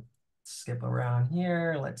to skip around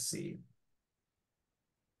here. Let's see.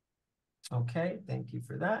 Okay, thank you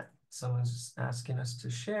for that. Someone's asking us to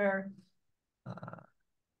share. Let's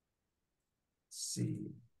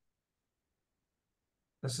see.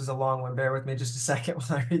 This is a long one. Bear with me just a second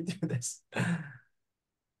while I read through this.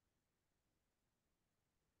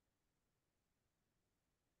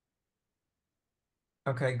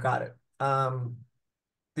 Okay, got it.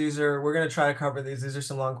 We're going to try to cover these. These are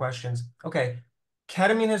some long questions. Okay.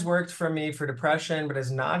 Ketamine has worked for me for depression, but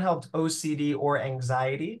has not helped OCD or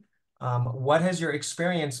anxiety. What has your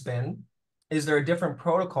experience been? Is there a different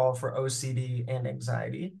protocol for OCD and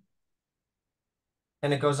anxiety?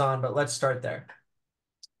 And it goes on, but let's start there.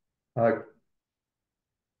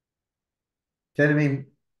 Ketamine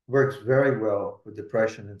works very well for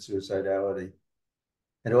depression and suicidality.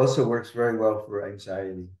 It also works very well for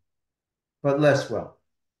anxiety, but less well.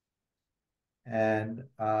 And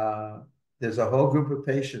there's a whole group of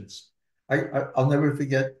patients. I'll never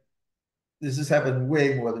forget, this has happened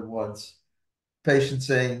way more than once. Patients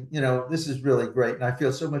saying, this is really great and I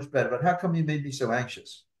feel so much better, but how come you made me so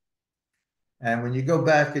anxious? And when you go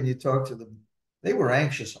back and you talk to them, they were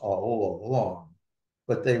anxious all along,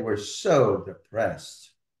 but they were so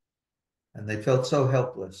depressed and they felt so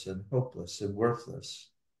helpless and hopeless and worthless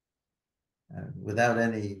and without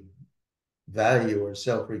any value or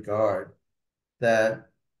self-regard that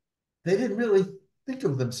they didn't really think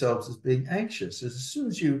of themselves as being anxious. As soon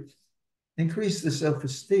as you increase the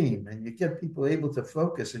self-esteem and you get people able to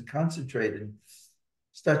focus and concentrate and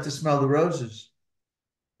start to smell the roses,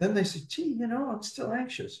 then they say, gee, I'm still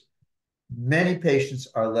anxious. Many patients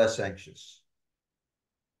are less anxious.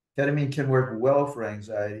 Ketamine can work well for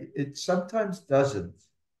anxiety. It sometimes doesn't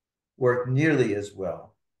work nearly as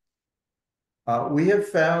well. We have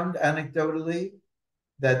found anecdotally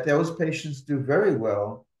that those patients do very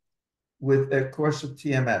well with a course of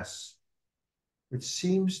TMS, which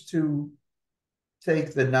seems to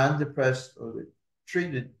take the non-depressed or the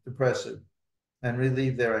treated depressive and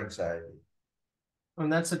relieve their anxiety.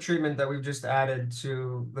 And that's a treatment that we've just added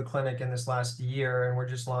to the clinic in this last year, and we're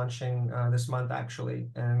just launching this month, actually,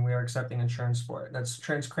 and we are accepting insurance for it. That's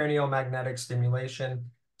transcranial magnetic stimulation.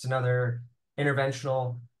 It's another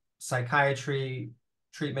interventional psychiatry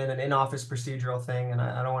treatment, an in-office procedural thing, and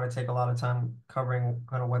I don't want to take a lot of time covering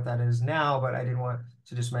kind of what that is now, but I did want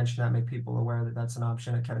to just mention that, make people aware that that's an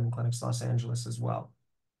option at Ketamine Clinics Los Angeles as well.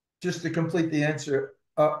 Just to complete the answer,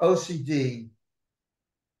 OCD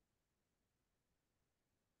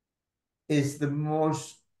is the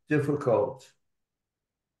most difficult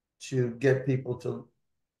to get people to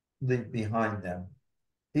leave behind them.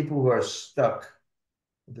 People who are stuck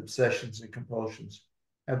with obsessions and compulsions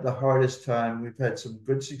have the hardest time. We've had some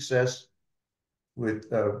good success with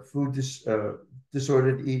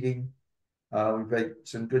disordered eating. We've had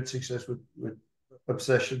some good success with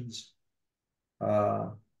obsessions.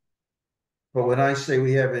 But when I say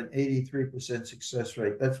we have an 83% success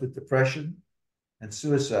rate, that's with depression and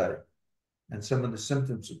suicide and some of the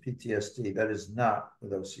symptoms of PTSD. That is not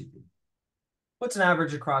with OCD. What's an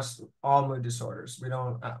average across all mood disorders? We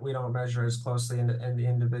don't measure as closely in the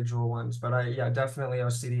individual ones, but yeah, definitely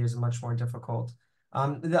OCD is much more difficult.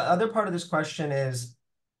 The other part of this question is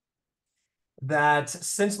that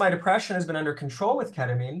since my depression has been under control with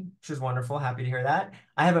ketamine, which is wonderful, happy to hear that,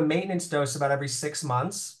 I have a maintenance dose about every 6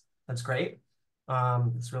 months. That's great.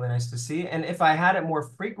 It's really nice to see. And if I had it more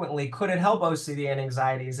frequently, could it help OCD and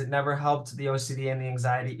anxieties? It never helped the OCD and the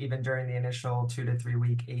anxiety, even during the initial 2 to 3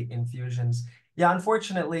 week 8 infusions. Yeah,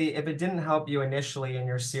 unfortunately, if it didn't help you initially in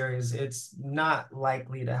your series, it's not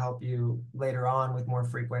likely to help you later on with more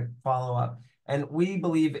frequent follow-up. And we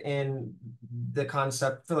believe in the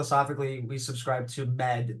concept, philosophically, we subscribe to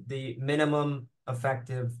MED, the minimum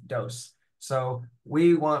effective dose. So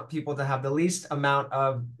we want people to have the least amount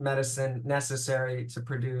of medicine necessary to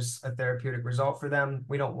produce a therapeutic result for them.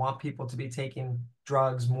 We don't want people to be taking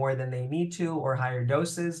drugs more than they need to or higher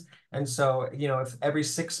doses. And so, if every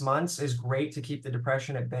 6 months is great to keep the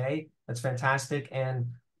depression at bay, that's fantastic. And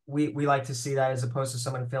we like to see that, as opposed to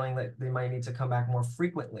someone feeling that they might need to come back more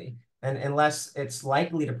frequently. And unless it's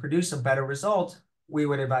likely to produce a better result, we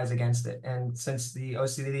would advise against it. And since the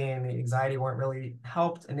OCD and the anxiety weren't really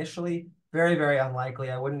helped initially, very, very unlikely.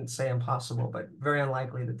 I wouldn't say impossible, but very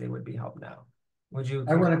unlikely that they would be helped now. Would you I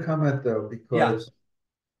concur? want to comment though, Yeah. because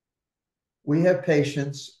we have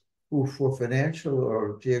patients who, for financial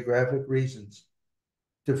or geographic reasons,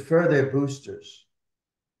 defer their boosters.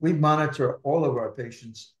 We monitor all of our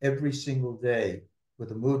patients every single day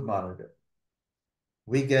with a mood monitor.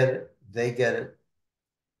 We get it, they get it,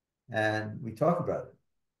 and we talk about it.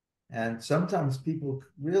 And sometimes people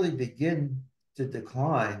really begin to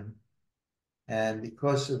decline, and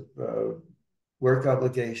because of work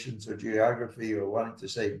obligations or geography or wanting to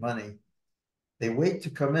save money, they wait to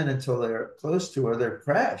come in until they're close to or they're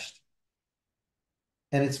crashed.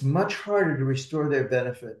 And it's much harder to restore their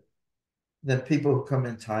benefit than people who come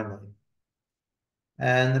in timely.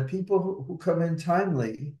 And the people who come in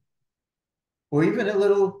timely, or even a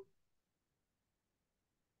little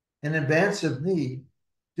in advance of need,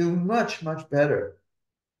 do much, much better.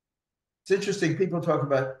 It's interesting, people talk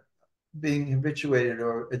about being habituated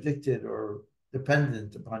or addicted or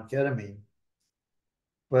dependent upon ketamine.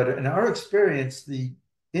 But in our experience, the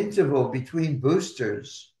interval between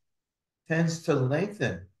boosters tends to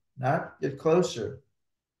lengthen, not get closer,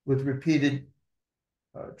 with repeated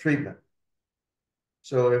treatment.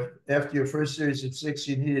 So if after your first series of 6,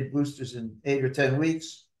 you needed boosters in 8 or 10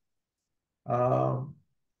 weeks, um,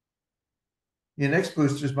 your next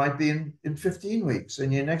boosters might be in 15 weeks,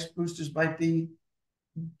 and your next boosters might be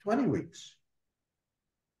 20 weeks.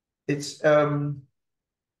 It's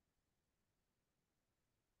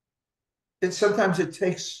sometimes it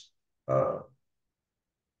takes uh,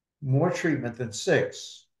 more treatment than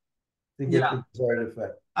 6 to get Yeah. the desired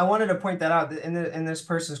effect. I wanted to point that out in this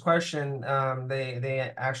person's question.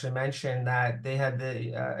 They actually mentioned that they had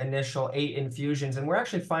the initial 8 infusions, and we're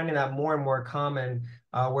actually finding that more and more common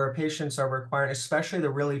where patients are requiring, especially the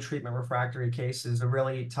really treatment refractory cases, the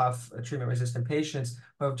really tough treatment resistant patients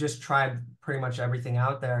who have just tried pretty much everything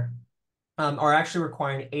out there, are actually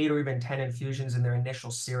requiring 8 or even 10 infusions in their initial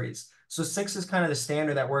series. So 6 is kind of the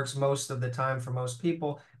standard that works most of the time for most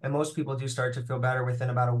people, and most people do start to feel better within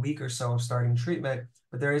about a week or so of starting treatment.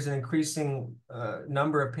 But there is an increasing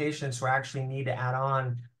number of patients who actually need to add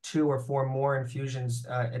on 2 or 4 more infusions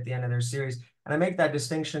at the end of their series. And I make that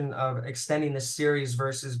distinction of extending the series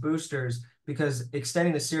versus boosters because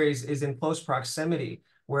extending the series is in close proximity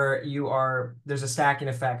where there's a stacking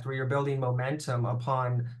effect where you're building momentum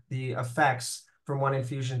upon the effects from one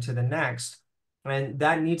infusion to the next. And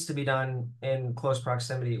that needs to be done in close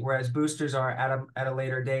proximity, whereas boosters are at a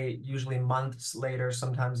later date, usually months later,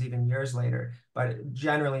 sometimes even years later, but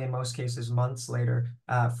generally in most cases, months later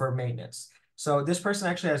for maintenance. So this person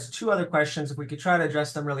actually has 2 other questions. If we could try to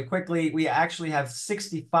address them really quickly, we actually have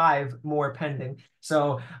 65 more pending.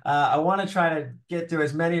 So I want to try to get through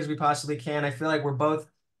as many as we possibly can. I feel like we're both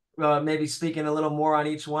maybe speaking a little more on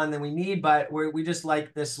each one than we need, but we just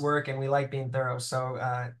like this work and we like being thorough. So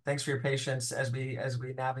thanks for your patience as we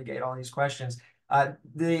navigate all these questions.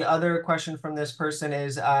 The other question from this person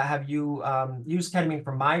is, have you used ketamine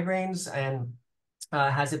for migraines and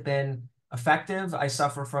has it been effective? I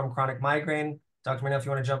suffer from chronic migraine. Dr. Mandel, if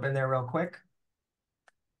you want to jump in there real quick.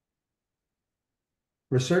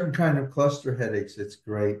 For certain kind of cluster headaches, it's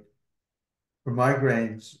great. For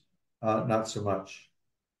migraines, not so much.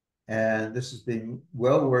 And this is being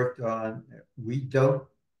well worked on. We don't,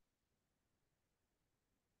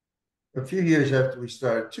 a few years after we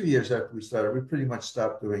started, 2 years after we started, we pretty much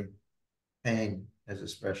stopped doing pain as a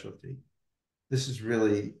specialty. This is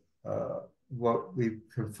really what we've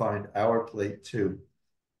confined our plate to.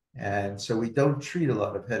 And so we don't treat a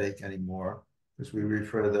lot of headache anymore because we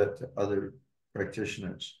refer that to other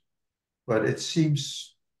practitioners. But it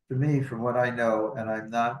seems to me, from what I know, and I'm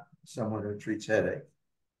not someone who treats headache,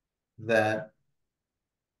 that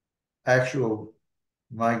actual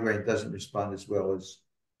migraine doesn't respond as well as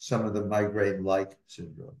some of the migraine-like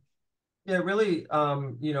syndrome. Yeah, really,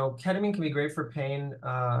 ketamine can be great for pain.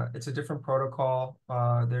 It's a different protocol.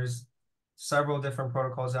 There's several different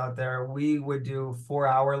protocols out there. We would do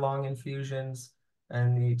 4-hour long infusions,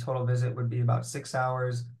 and the total visit would be about 6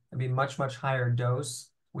 hours. It'd be much, much higher dose.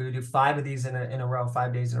 We would do 5 of these in a row,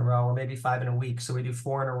 5 days in a row, or maybe 5 in a week. So we do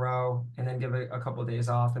 4 in a row and then give a couple of days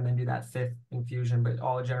off and then do that 5th infusion, but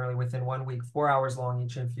all generally within 1 week, 4 hours long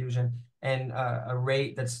each infusion, and a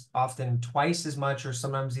rate that's often twice as much or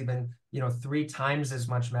sometimes even 3 times as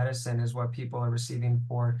much medicine as what people are receiving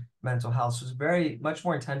for mental health. So it's very much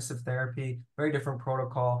more intensive therapy, very different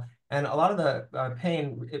protocol. And a lot of the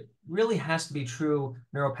pain, it really has to be true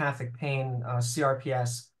neuropathic pain,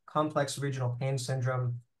 CRPS, complex regional pain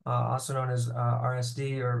syndrome, also known as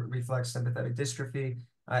RSD or reflex sympathetic dystrophy.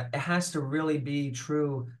 It has to really be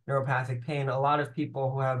true neuropathic pain. A lot of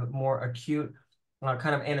people who have more acute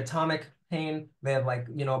kind of anatomic pain, they have like,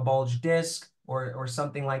 a bulged disc or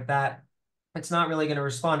something like that. It's not really going to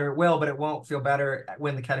respond, or it will, but it won't feel better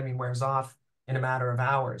when the ketamine wears off in a matter of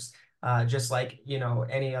hours. just like,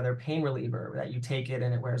 any other pain reliever that you take it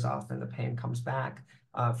and it wears off and the pain comes back.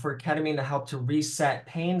 For ketamine to help to reset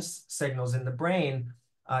pain signals in the brain,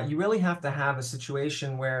 you really have to have a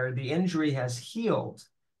situation where the injury has healed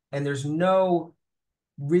and there's no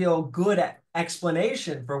real good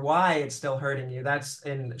explanation for why it's still hurting you. That's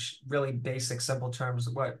in really basic, simple terms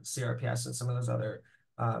what CRPS and some of those other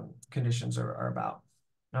conditions are about.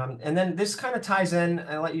 And then this kind of ties in.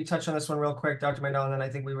 I'll let you touch on this one real quick, Dr. Mandel, and then I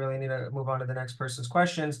think we really need to move on to the next person's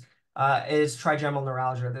questions. Is trigeminal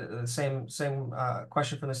neuralgia the same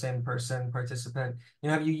question from the same participant?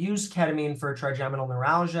 Have you used ketamine for trigeminal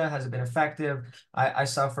neuralgia? Has it been effective? I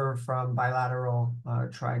suffer from bilateral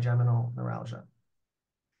trigeminal neuralgia.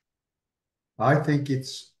 I think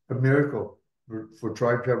it's a miracle for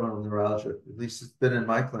trigeminal neuralgia. At least it's been in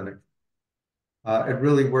my clinic. It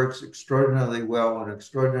really works extraordinarily well and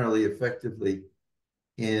extraordinarily effectively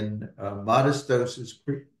in modest doses.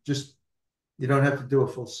 Just you don't have to do a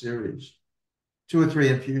full series, 2 or 3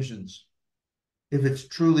 infusions. If it's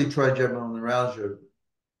truly trigeminal neuralgia,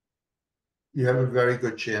 you have a very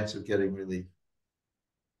good chance of getting relief.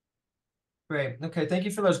 Great. Okay. Thank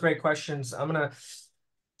you for those great questions. I'm going to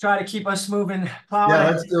try to keep us moving, plowing Yeah,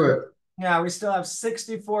 ahead. let's do it. Yeah, we still have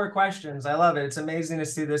 64 questions. I love it. It's amazing to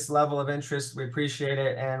see this level of interest. We appreciate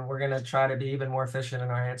it, and we're going to try to be even more efficient in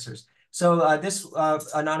our answers. So this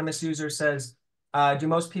anonymous user says, do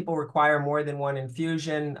most people require more than 1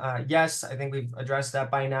 infusion? Yes, I think we've addressed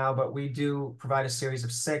that by now, but we do provide a series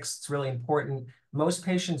of 6. It's really important. Most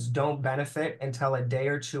patients don't benefit until a day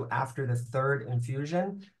or 2 after the 3rd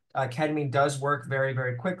infusion. Ketamine does work very,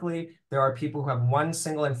 very quickly. There are people who have 1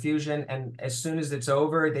 single infusion, and as soon as it's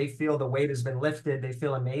over, they feel the weight has been lifted. They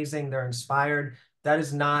feel amazing. They're inspired. That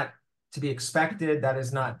is not to be expected. That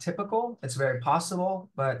is not typical. It's very possible,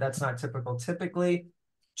 but that's not typical. Typically,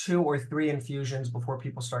 2 or 3 infusions before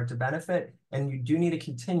people start to benefit, and you do need to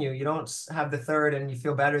continue. You don't have the 3rd and you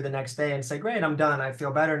feel better the next day and say, great, I'm done. I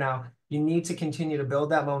feel better now. You need to continue to build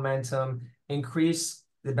that momentum, increase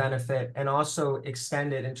the benefit, and also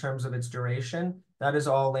extend it in terms of its duration. That is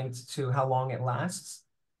all linked to how long it lasts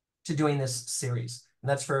to doing this series. And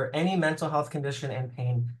that's for any mental health condition and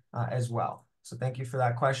pain as well. So thank you for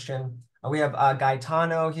that question. We have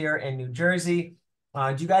Gaetano here in New Jersey.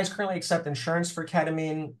 Do you guys currently accept insurance for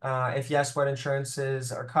ketamine? If yes, what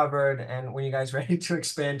insurances are covered? And when you guys ready to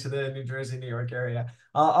expand to the New Jersey, New York area?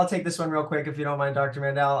 I'll take this one real quick if you don't mind, Dr.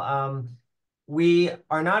 Mandel. We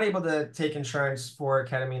are not able to take insurance for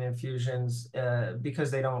ketamine infusions because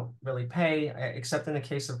they don't really pay, except in the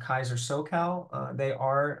case of Kaiser SoCal. We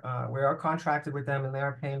are contracted with them, and they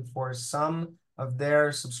are paying for some of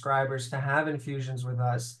their subscribers to have infusions with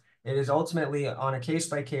us. It is ultimately on a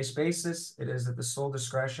case-by-case basis. It is at the sole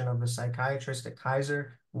discretion of the psychiatrist at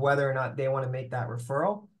Kaiser whether or not they want to make that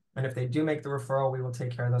referral. And if they do make the referral, we will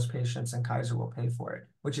take care of those patients, and Kaiser will pay for it,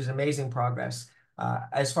 which is amazing progress.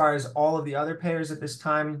 As far as all of the other payers at this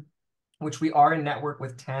time, which we are in network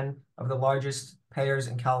with 10 of the largest payers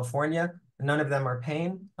in California, none of them are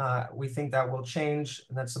paying. We think that will change,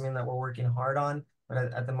 and that's something that we're working hard on, but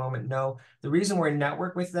at the moment, no. The reason we're in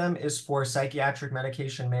network with them is for psychiatric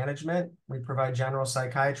medication management. We provide general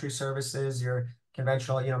psychiatry services, your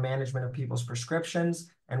conventional, management of people's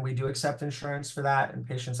prescriptions, and we do accept insurance for that, and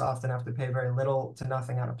patients often have to pay very little to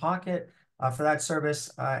nothing out of pocket for that service,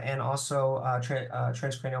 and also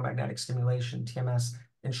transcranial magnetic stimulation, TMS,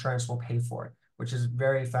 insurance will pay for it, which is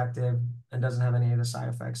very effective and doesn't have any of the side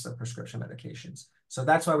effects of prescription medications. So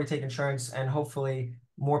that's why we take insurance, and hopefully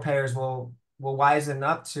more payers will wisen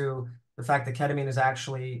up to the fact that ketamine is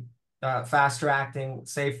actually faster acting,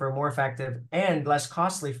 safer, more effective, and less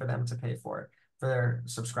costly for them to pay for it, for their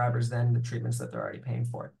subscribers, than the treatments that they're already paying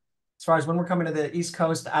for. As far as when we're coming to the East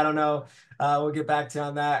Coast, I don't know. We'll get back to you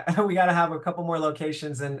on that. We got to have a couple more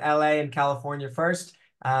locations in LA and California first,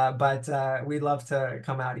 but we'd love to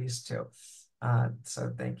come out East too.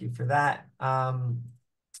 So thank you for that.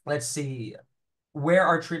 Let's see. Where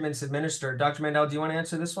are treatments administered? Dr. Mandel, do you want to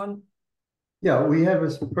answer this one? Yeah, we have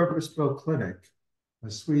a purpose-built clinic, a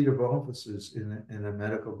suite of offices in a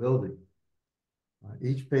medical building.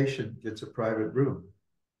 Each patient gets a private room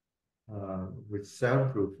with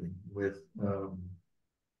soundproofing, with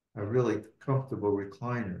a really comfortable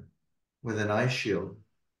recliner, with an eye shield,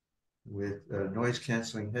 with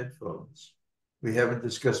noise-canceling headphones. We haven't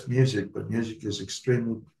discussed music, but music is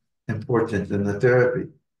extremely important in the therapy.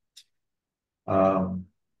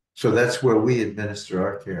 So that's where we administer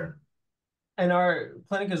our care. And our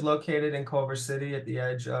clinic is located in Culver City at the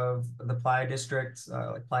edge of the Playa District,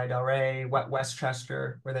 like Playa del Rey,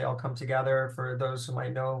 Westchester, where they all come together, for those who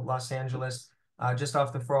might know Los Angeles, just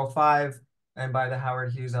off the 405. and by the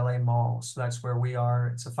Howard Hughes LA Mall. So that's where we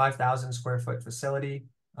are. It's a 5,000 square foot facility.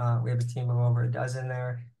 We have a team of over a dozen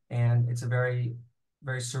there, and it's a very,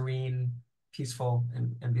 very serene, peaceful,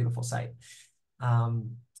 and beautiful site.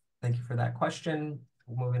 Thank you for that question.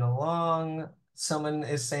 Moving along, someone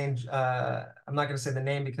is saying, I'm not going to say the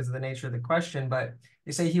name because of the nature of the question, but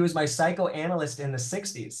they say he was my psychoanalyst in the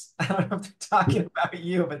 60s. I don't know if they're talking about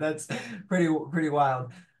you, but that's pretty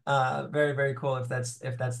wild. Very, very cool if that's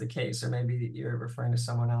the case, or maybe you're referring to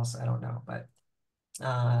someone else. I don't know, but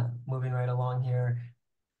moving right along here.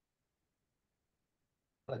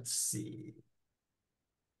 Let's see.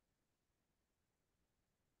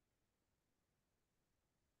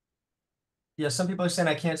 Yeah, some people are saying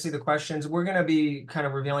I can't see the questions. We're going to be kind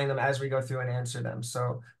of revealing them as we go through and answer them.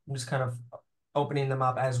 So I'm just kind of opening them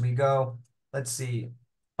up as we go. Let's see.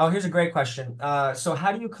 Oh, here's a great question. So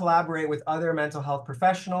how do you collaborate with other mental health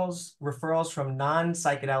professionals, referrals from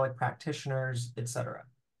non-psychedelic practitioners, etc.?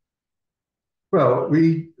 Well,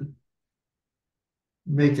 we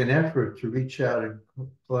make an effort to reach out and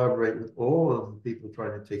collaborate with all of the people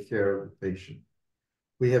trying to take care of the patient.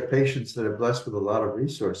 We have patients that are blessed with a lot of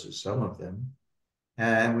resources, some of them,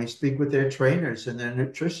 and we speak with their trainers and their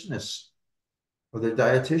nutritionists or their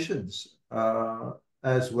dietitians,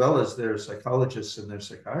 as well as their psychologists and their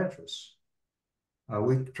psychiatrists.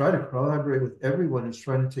 We try to collaborate with everyone who's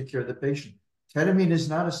trying to take care of the patient. Ketamine is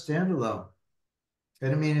not a standalone.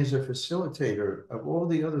 Ketamine is a facilitator of all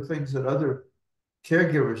the other things that other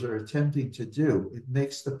caregivers are attempting to do. It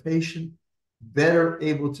makes the patient better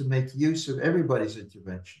able to make use of everybody's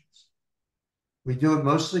interventions. We do it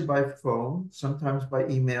mostly by phone, sometimes by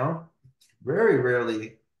email, very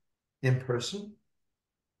rarely in person.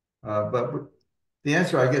 But the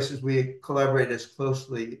answer, I guess, is we collaborate as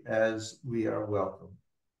closely as we are welcome.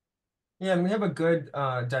 Yeah, and we have a good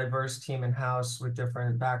diverse team in-house with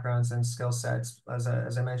different backgrounds and skill sets. As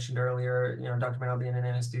I mentioned earlier, Dr. Mandel being an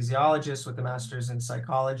anesthesiologist with a master's in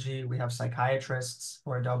psychology. We have psychiatrists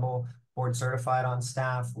who are double board certified on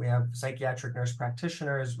staff. We have psychiatric nurse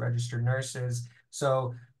practitioners, registered nurses.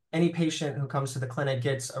 So any patient who comes to the clinic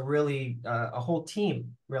gets a whole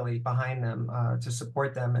team really behind them to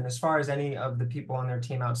support them. And as far as any of the people on their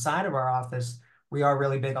team outside of our office, we are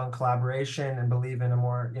really big on collaboration and believe in a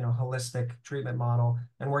more, holistic treatment model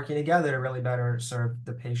and working together to really better serve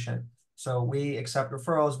the patient. So we accept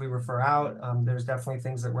referrals, we refer out. There's definitely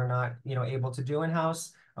things that we're not, able to do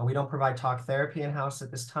in-house. We don't provide talk therapy in-house at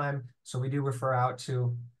this time. So we do refer out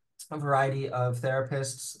to a variety of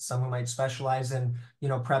therapists, some who might specialize in,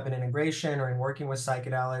 prep and integration or in working with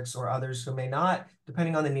psychedelics, or others who may not,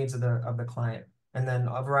 depending on the needs of the client. And then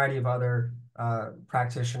a variety of other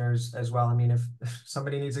practitioners as well. I mean, if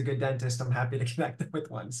somebody needs a good dentist, I'm happy to connect them with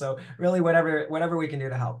one. So really whatever we can do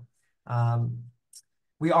to help.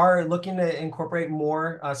 We are looking to incorporate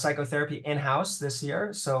more psychotherapy in-house this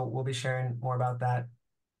year. So we'll be sharing more about that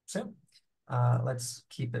soon. Let's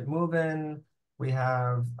keep it moving. We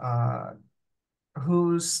have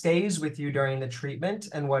who stays with you during the treatment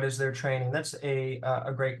and what is their training? That's a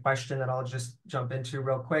great question that I'll just jump into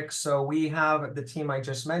real quick. So we have the team I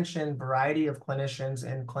just mentioned, variety of clinicians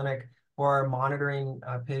in clinic who are monitoring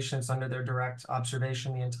patients under their direct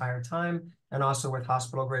observation the entire time, and also with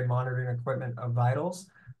hospital grade monitoring equipment of vitals.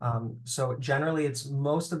 So generally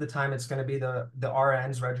most of the time it's going to be the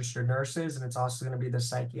RNs, registered nurses, and it's also going to be the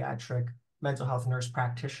psychiatric mental health nurse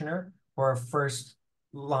practitioner or first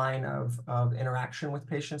line of interaction with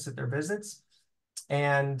patients at their visits.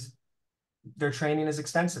 And their training is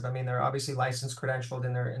extensive. I mean, they're obviously licensed, credentialed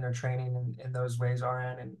in their training in those ways,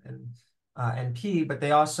 RN and NP, but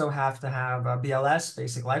they also have to have BLS,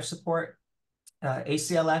 basic life support,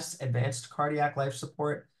 ACLS, advanced cardiac life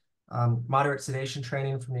support, moderate sedation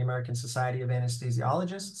training from the American Society of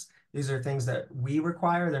Anesthesiologists. These are things that we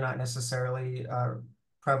require. They're not necessarily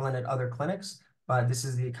prevalent at other clinics, but this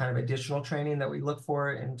is the kind of additional training that we look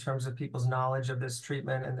for in terms of people's knowledge of this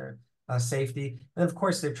treatment and their safety. And of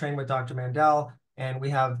course, they've trained with Dr. Mandel, and we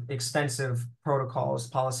have extensive protocols,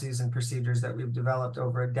 policies, and procedures that we've developed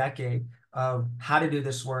over a decade of how to do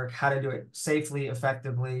this work, how to do it safely,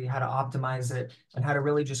 effectively, how to optimize it, and how to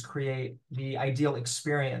really just create the ideal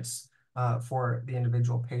experience for the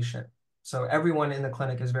individual patient. So everyone in the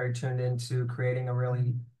clinic is very tuned into creating a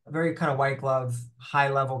very kind of white glove, high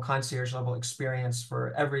level, concierge level experience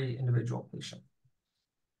for every individual patient.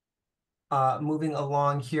 Moving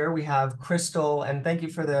along here, we have Crystal, and thank you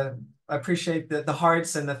for I appreciate the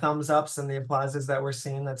hearts and the thumbs ups and the applauses that we're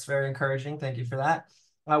seeing. That's very encouraging. Thank you for that.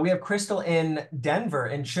 We have Crystal in Denver,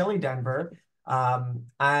 in chilly Denver,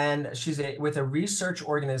 and she's with a research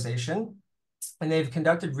organization, and they've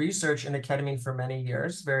conducted research into ketamine for many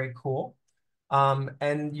years. Very cool.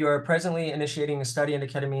 And you're presently initiating a study into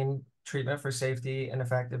ketamine treatment for safety and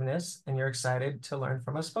effectiveness, and you're excited to learn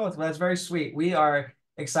from us both. Well, that's very sweet. We are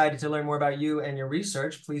excited to learn more about you and your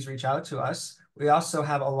research. Please reach out to us. We also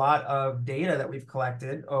have a lot of data that we've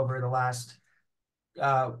collected over the last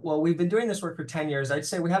well, we've been doing this work for 10 years. I'd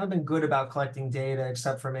say we haven't been good about collecting data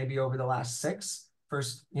except for maybe over the last six.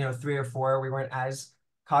 First, 3 or 4, we weren't as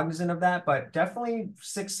cognizant of that, but definitely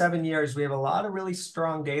 6, 7 years, we have a lot of really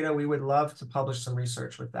strong data. We would love to publish some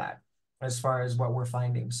research with that as far as what we're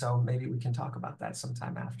finding. So maybe we can talk about that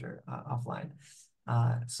sometime after offline.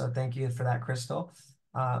 So thank you for that, Crystal.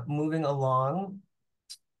 Moving along.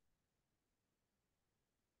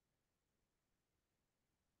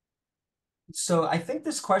 So I think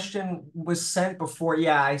this question was sent before.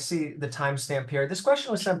 Yeah, I see the timestamp here. This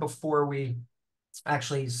question was sent before we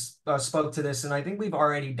actually spoke to this, and I think we've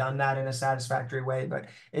already done that in a satisfactory way. But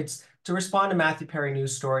it's to respond to Matthew Perry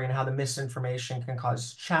news story and how the misinformation can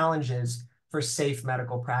cause challenges for safe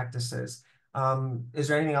medical practices. Is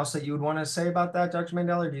there anything else that you would want to say about that, Dr.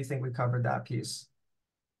 Mandel, or do you think we covered that piece?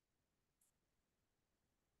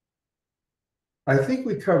 I think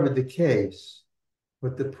we covered the case,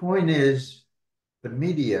 but the point is the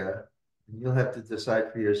media, and you'll have to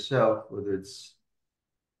decide for yourself whether it's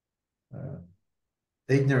uh,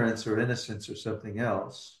 ignorance or innocence or something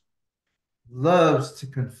else, loves to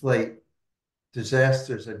conflate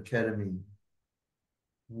disasters in ketamine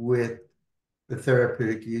with the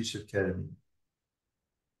therapeutic use of ketamine.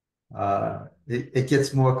 It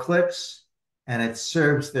gets more clicks and it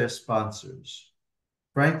serves their sponsors.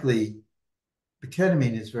 Frankly, the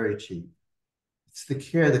ketamine is very cheap. It's the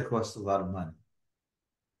care that costs a lot of money.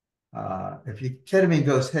 If ketamine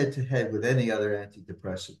goes head to head with any other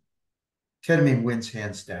antidepressant, ketamine wins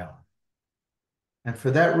hands down. And for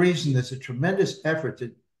that reason, there's a tremendous effort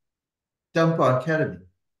to dump on ketamine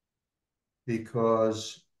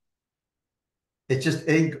because it just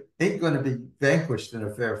ain't going to be vanquished in a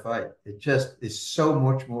fair fight. It just is so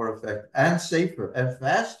much more effective and safer and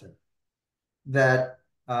faster that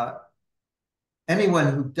anyone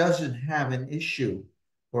who doesn't have an issue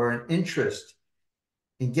or an interest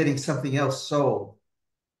in getting something else sold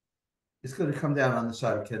is going to come down on the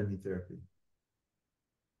side of ketamine therapy.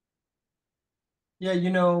 Yeah,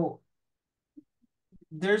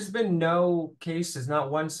 there's been no cases,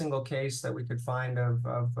 not one single case that we could find of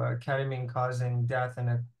ketamine causing death in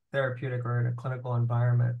a therapeutic or in a clinical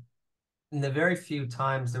environment. In the very few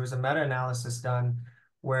times there was a meta-analysis done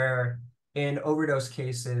where in overdose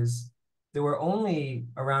cases, there were only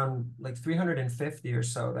around like 350 or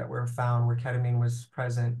so that were found where ketamine was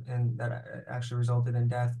present and that actually resulted in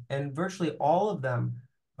death. And virtually all of them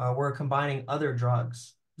were combining other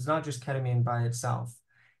drugs. It's not just ketamine by itself.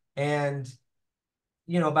 And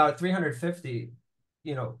about 350,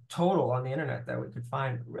 total on the internet that we could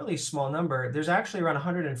find, really small number. There's actually around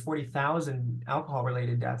 140,000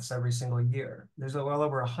 alcohol-related deaths every single year. There's well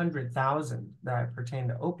over 100,000 that pertain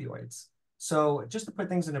to opioids. So just to put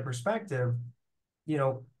things into perspective, you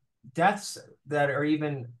know, deaths that are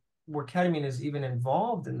even where ketamine is even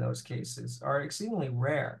involved in those cases are exceedingly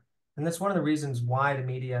rare. And that's one of the reasons why the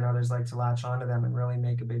media and others like to latch onto them and really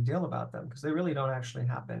make a big deal about them, because they really don't actually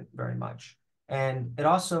happen very much. And it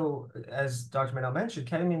also, as Dr. Mandel mentioned,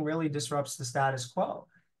 ketamine really disrupts the status quo.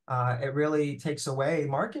 It really takes away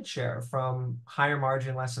market share from higher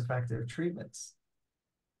margin, less effective treatments.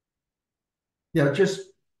 Yeah, just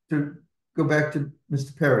to go back to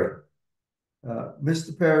Mr. Perry.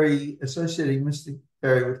 Mr. Perry, associating Mr.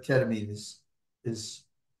 Perry with ketamine is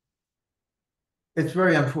it's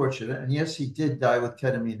very unfortunate. And yes, he did die with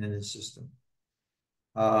ketamine in his system.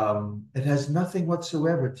 It has nothing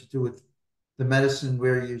whatsoever to do with the medicine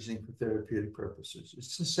we're using for therapeutic purposes.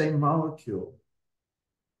 It's the same molecule,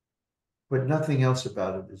 but nothing else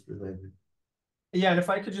about it is related. Yeah, and if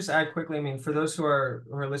I could just add quickly, I mean, for those who are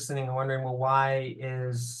listening and wondering, well, why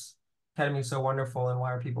is ketamine so wonderful and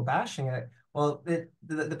why are people bashing it? Well,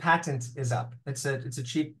 the patent is up. It's a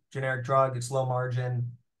cheap generic drug. It's low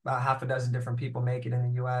margin. About half a dozen different people make it in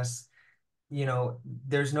the U.S.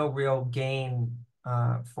 There's no real gain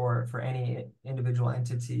for any individual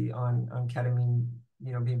entity on ketamine,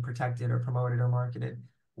 being protected or promoted or marketed.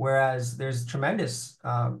 Whereas there's tremendous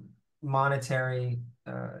monetary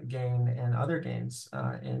gain and other gains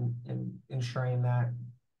in ensuring that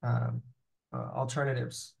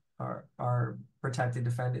alternatives are protected,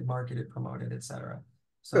 defended, marketed, promoted, et cetera.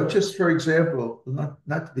 So So just for example,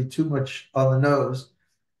 not to be too much on the nose,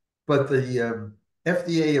 but the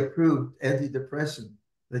FDA approved antidepressant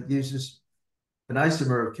that uses an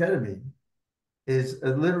isomer of ketamine is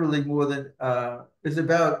literally more than is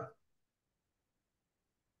about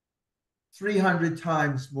 300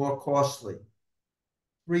 times more costly,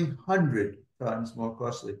 300 times more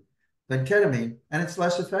costly than ketamine, and it's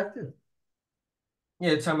less effective.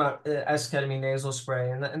 Yeah, you're talking about S-ketamine nasal spray,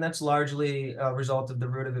 and that's largely a result of the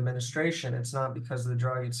route of administration. It's not because the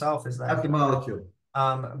drug itself is that Not the good. molecule.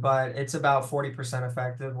 But it's about 40%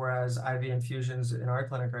 effective, whereas IV infusions in our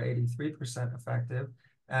clinic are 83% effective.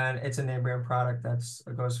 And it's a name brand product that's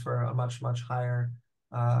goes for a much, much higher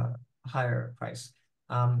price.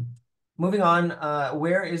 Um, Moving on,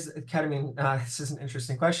 where is ketamine? This is an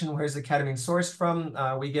interesting question. Where is the ketamine sourced from?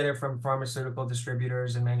 We get it from pharmaceutical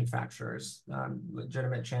distributors and manufacturers,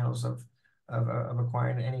 legitimate channels of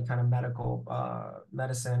acquiring any kind of medical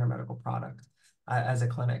medicine or medical product as a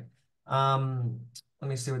clinic. Let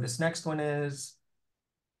me see what this next one is.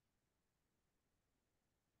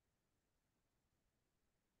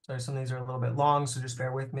 Sorry, some of these are a little bit long, so just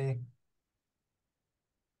bear with me.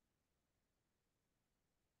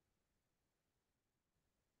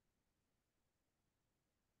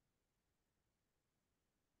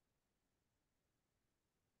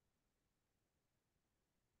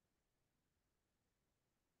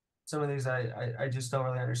 Some of these I just don't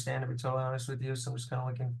really understand, to be totally honest with you. So I'm just kind of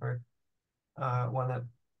looking for one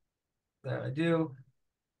that I do.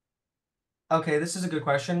 Okay, this is a good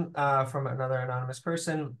question from another anonymous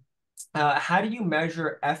person. How do you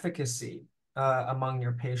measure efficacy among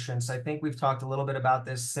your patients? I think we've talked a little bit about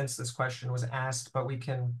this since this question was asked, but we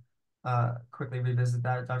can quickly revisit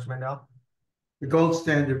that, Dr. Mandel. The gold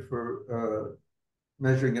standard for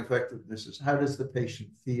measuring effectiveness is how does the patient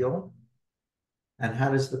feel and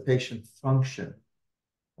how does the patient function?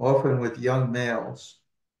 Often with young males,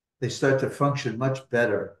 they start to function much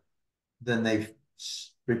better than they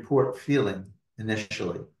report feeling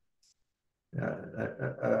initially.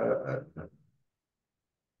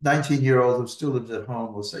 19-year-old who still lives at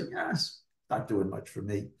home will say, yes, not doing much for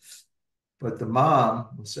me. But the mom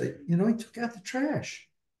will say, you know, he took out the trash.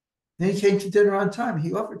 Then he came to dinner on time.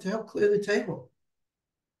 He offered to help clear the table.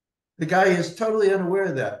 The guy is totally unaware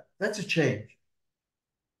of that. That's a change.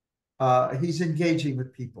 He's engaging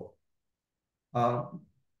with people.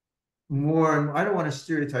 More, I don't want to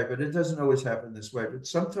stereotype it. It doesn't always happen this way, but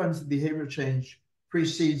sometimes the behavior change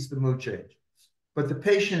precedes the mood change. But the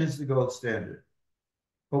patient is the gold standard.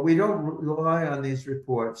 But we don't rely on these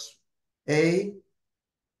reports, A,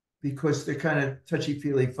 because they're kind of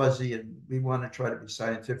touchy-feely, fuzzy, and we want to try to be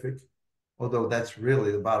scientific, although that's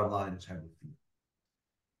really the bottom line is how we feel.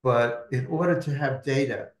 But in order to have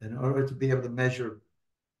data, in order to be able to measure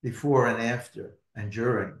before and after and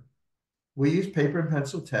during, we use paper and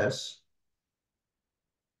pencil tests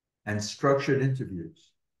and structured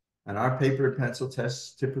interviews. And our paper and pencil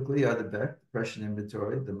tests typically are the Beck Depression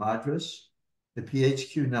Inventory, the MADRS, the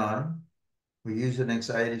PHQ-9. We use an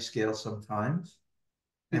anxiety scale sometimes.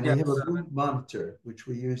 And we have a mood monitor, which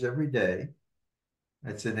we use every day.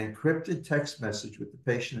 It's an encrypted text message with the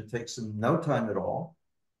patient. It takes them no time at all.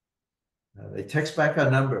 They text back a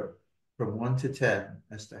number from 1 to 10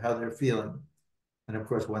 as to how they're feeling. And of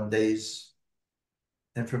course, one day's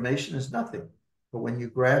information is nothing. But when you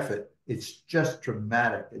graph it, it's just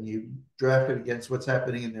dramatic. And you graph it against what's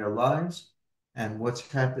happening in their lives and what's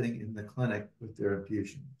happening in the clinic with their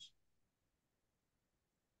infusions.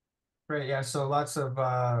 Great. Yeah. So lots of,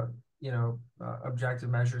 objective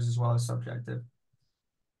measures as well as subjective.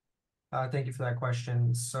 Thank you for that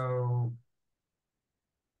question. So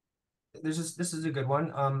this is a good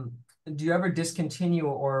one. Do you ever discontinue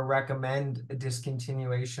or recommend a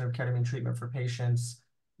discontinuation of ketamine treatment for patients?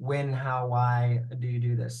 When, how, why do you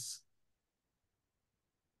do this?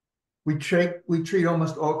 We treat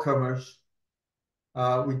almost all comers.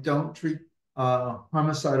 We don't treat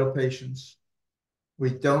homicidal patients. We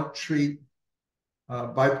don't treat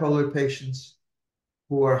bipolar patients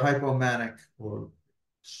who are hypomanic or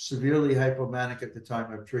severely hypomanic at the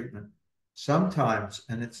time of treatment. Sometimes,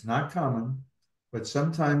 and it's not common, but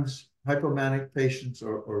sometimes hypomanic patients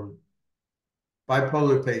or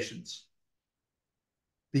bipolar patients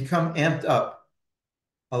become amped up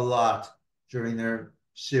a lot during their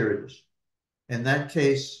series. In that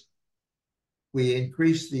case, we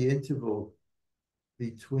increase the interval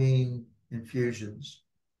between infusions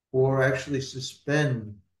or actually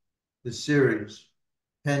suspend the series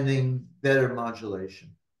pending better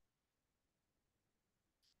modulation.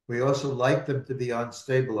 We also like them to be on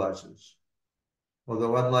stabilizers,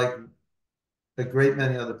 although unlike a great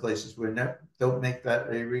many other places, we don't make that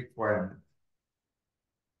a requirement.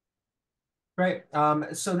 Great.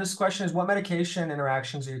 So this question is, what medication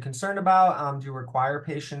interactions are you concerned about? Do you require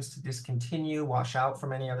patients to discontinue, wash out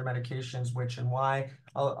from any other medications, which and why?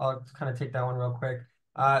 I'll kind of take that one real quick.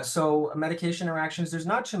 So medication interactions, there's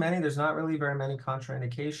not too many. There's not really very many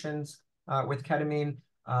contraindications with ketamine.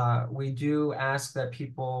 We do ask that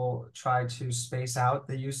people try to space out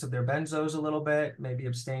the use of their benzos a little bit, maybe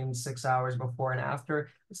abstain 6 hours before and after.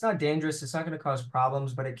 It's not dangerous. It's not going to cause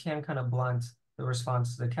problems, but it can kind of blunt the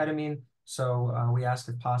response to the ketamine. So we ask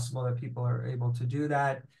if possible that people are able to do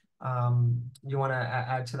that. You want to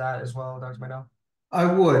add to that as well, Dr. Mandel? I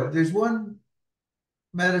would. There's one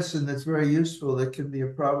medicine that's very useful that can be a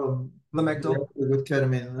problem Lamictal. directly with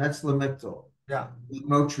ketamine, and that's lamictal, Yeah.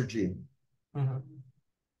 lamotrigine. Hmm.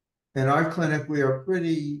 In our clinic, we are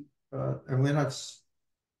pretty, and we're not,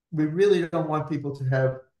 we really don't want people to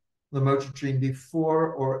have lamotrigine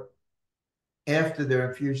before or after their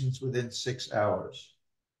infusions within 6 hours.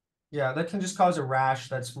 Yeah, that can just cause a rash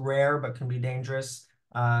that's rare but can be dangerous.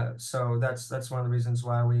 So that's one of the reasons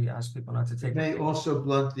why we ask people not to It take it. may also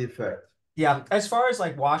blunt the effect. Yeah, as far as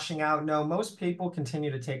like washing out, no, most people continue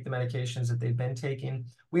to take the medications that they've been taking.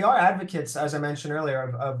 We are advocates, as I mentioned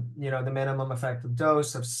earlier, of the minimum effective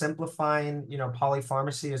dose, of simplifying.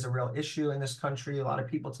 Polypharmacy is a real issue in this country. A lot of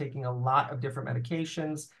people taking a lot of different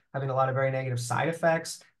medications, having a lot of very negative side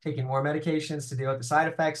effects, taking more medications to deal with the side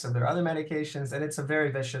effects of their other medications, and it's a very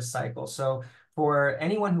vicious cycle. So for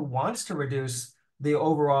anyone who wants to reduce the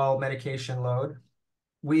overall medication load,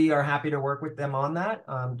 we are happy to work with them on that.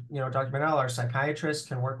 Dr. Mandel, our psychiatrist,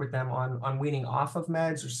 can work with them on weaning off of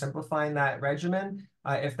meds or simplifying that regimen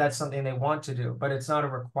if that's something they want to do. But it's not a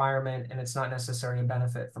requirement and it's not necessarily a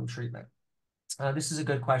benefit from treatment. This is a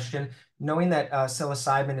good question. Knowing that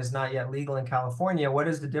psilocybin is not yet legal in California, what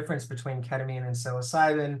is the difference between ketamine and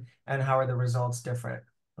psilocybin, and how are the results different?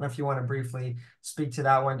 I don't know if you want to briefly speak to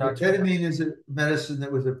that one, The Dr. Mandel. ketamine is a medicine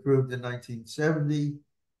that was approved in 1970.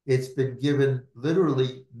 It's been given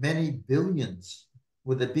literally many billions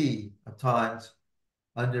with a B of times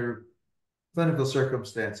under clinical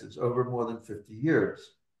circumstances over more than 50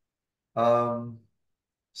 years. Um,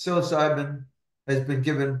 Psilocybin has been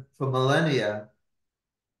given for millennia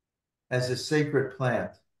as a sacred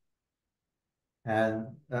plant, and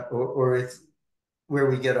or it's where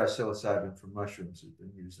we get our psilocybin from mushrooms has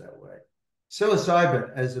been used that way.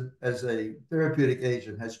 Psilocybin as a therapeutic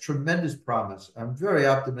agent has tremendous promise. I'm very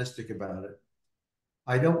optimistic about it.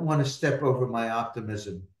 I don't want to step over my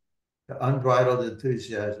optimism, the unbridled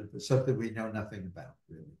enthusiasm for something we know nothing about,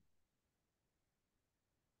 really.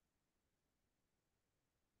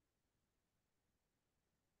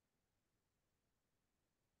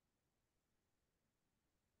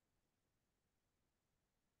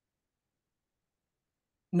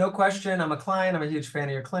 No question, I'm a client. I'm a huge fan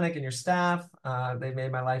of your clinic and your staff. They've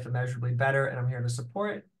made my life immeasurably better, and I'm here to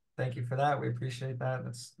support. Thank you for that. We appreciate that.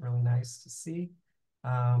 That's really nice to see.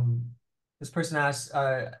 Um, this person asked,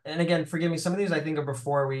 and again, forgive me, some of these I think are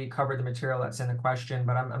before we covered the material that's in the question,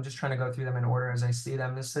 but I'm just trying to go through them in order as I see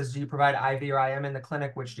them. This says, do you provide IV or IM in the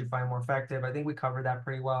clinic? Which do you find more effective? I think we covered that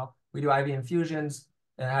pretty well. We do IV infusions.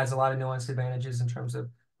 It has a lot of nuanced advantages in terms of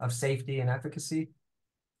safety and efficacy.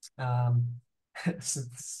 Um,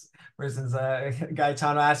 person's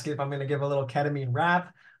Gaetano asking if I'm going to give a little ketamine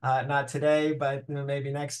rap. Not today, but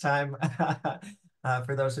maybe next time.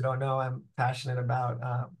 For those who don't know, I'm passionate about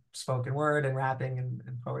spoken word and rapping and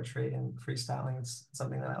poetry and freestyling. It's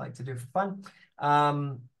something that I like to do for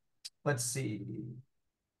fun. Let's see.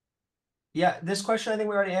 Yeah, this question I think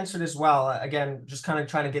we already answered as well. Again, just kind of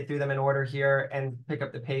trying to get through them in order here and pick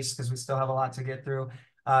up the pace because we still have a lot to get through.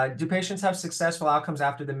 Do patients have successful outcomes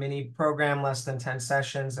after the mini program, less than 10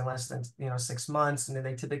 sessions and less than 6 months? And do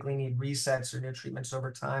they typically need resets or new treatments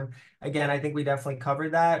over time? Again, I think we definitely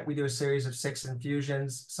covered that. We do a series of 6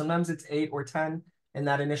 infusions. Sometimes it's 8 or 10 in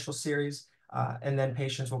that initial series. And then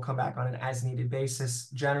patients will come back on an as-needed basis,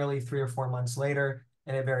 generally 3 or 4 months later,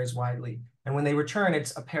 and it varies widely. And when they return,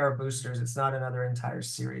 it's a pair of boosters. It's not another entire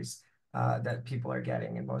series that people are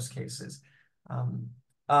getting in most cases.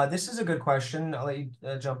 This is a good question. I'll let you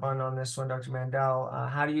jump on this one, Dr. Mandel.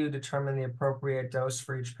 How do you determine the appropriate dose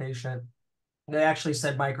for each patient? They actually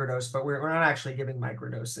said microdose, but we're not actually giving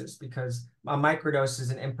microdoses because a microdose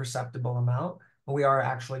is an imperceptible amount, but we are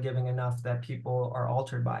actually giving enough that people are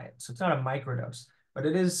altered by it. So it's not a microdose, but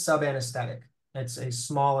it is sub-anesthetic. It's a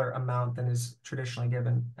smaller amount than is traditionally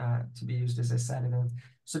given to be used as a sedative.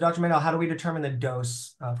 So Dr. Mandel, how do we determine the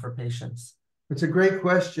dose for patients? It's a great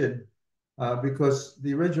question because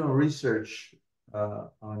the original research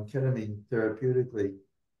on ketamine therapeutically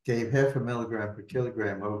gave 0.5 milligram per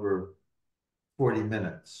kilogram over 40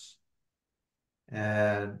 minutes.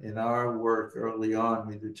 And in our work early on,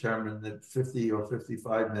 we determined that 50 or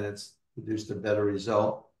 55 minutes produced a better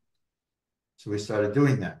result. So we started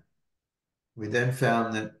doing that. We then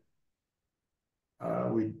found that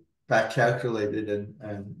we back calculated,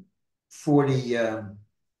 and 40,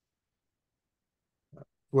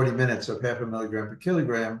 40 minutes of 0.5 milligram per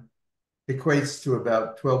kilogram equates to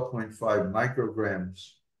about 12.5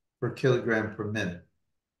 micrograms per kilogram per minute.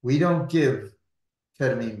 We don't give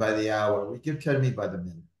ketamine by the hour. We give ketamine by the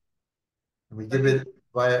minute. And we give it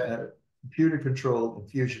via a computer-controlled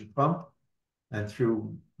infusion pump and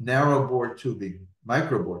through narrow bore tubing,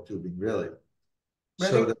 micro bore tubing, really, I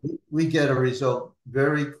so think that we get a result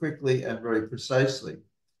very quickly and very precisely.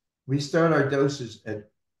 We start our doses at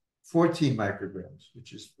 14 micrograms,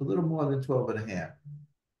 which is a little more than 12 and a half.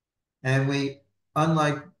 And we,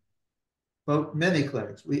 unlike many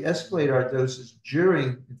clinics, we escalate our doses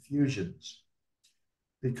during infusions,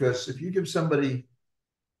 because if you give somebody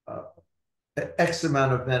uh, X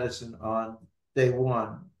amount of medicine on day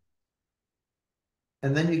one,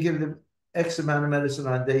 and then you give them X amount of medicine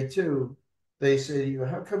on day two, they say to you,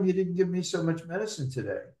 how come you didn't give me so much medicine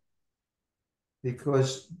today?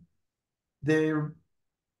 Because their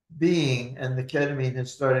being and the ketamine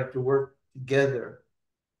is starting to work together,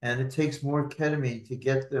 and it takes more ketamine to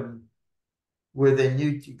get them where they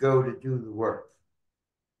need to go to do the work.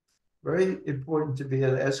 Very important to be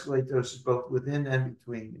able to escalate doses both within and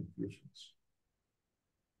between infusions.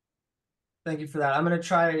 Thank you for that. I'm going to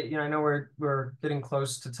try, I know we're getting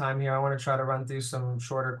close to time here. I want to try to run through some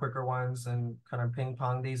shorter, quicker ones and kind of ping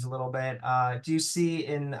pong these a little bit. Do you see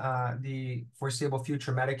in the foreseeable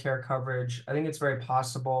future Medicare coverage? I think it's very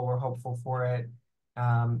possible. We're hopeful for it.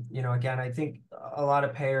 Again, I think a lot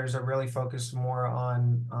of payers are really focused more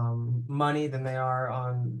on money than they are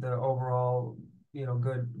on the overall,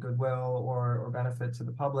 goodwill or benefit to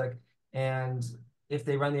the public. And if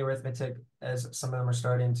they run the arithmetic, as some of them are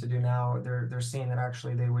starting to do now, they're seeing that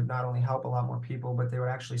actually they would not only help a lot more people, but they would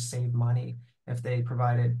actually save money if they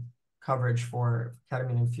provided coverage for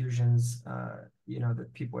ketamine infusions. That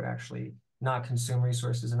people would actually not consume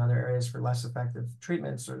resources in other areas for less effective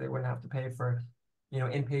treatments, or they wouldn't have to pay for,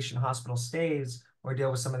 inpatient hospital stays or deal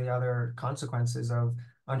with some of the other consequences of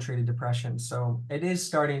untreated depression. So it is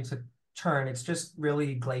starting to turn. It's just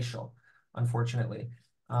really glacial, unfortunately.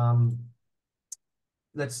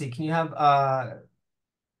 Let's see, can you have,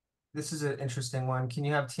 this is an interesting one. Can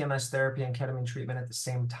you have TMS therapy and ketamine treatment at the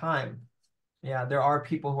same time? Yeah, there are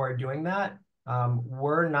people who are doing that.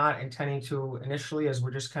 We're not intending to initially, as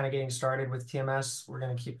we're just kind of getting started with TMS. We're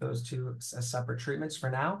going to keep those two as separate treatments for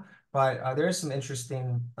now. But there is some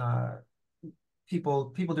interesting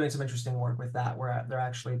people doing some interesting work with that, where they're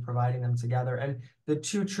actually providing them together. And the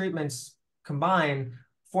two treatments combined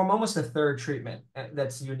form almost a third treatment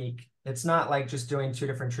that's unique. It's not like just doing two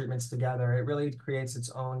different treatments together. It really creates its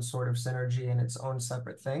own sort of synergy and its own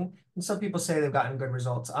separate thing. And some people say they've gotten good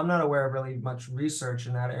results. I'm not aware of really much research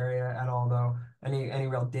in that area at all, though. Any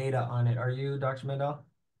real data on it. Are you, Dr. Mandel?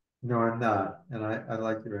 No, I'm not, and I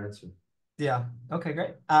like your answer. Yeah. Okay,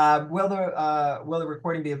 great. Will the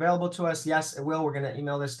recording be available to us? Yes, it will. We're going to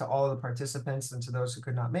email this to all of the participants and to those who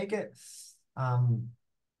could not make it.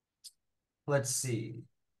 Let's see.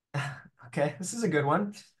 Okay, this is a good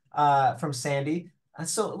one from Sandy.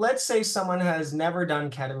 So let's say someone has never done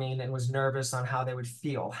ketamine and was nervous on how they would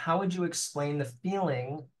feel. How would you explain the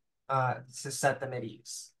feeling to set them at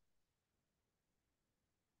ease?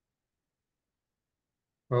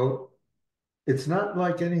 Well, it's not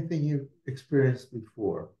like anything you've experienced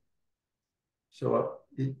before. So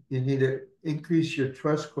you need to increase your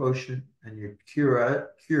trust quotient and your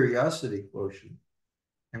curiosity quotient.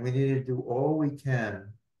 And we need to do all we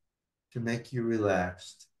can to make you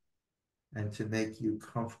relaxed and to make you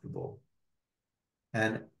comfortable.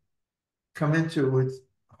 And come into it with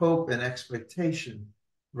hope and expectation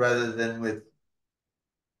rather than with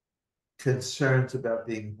concerns about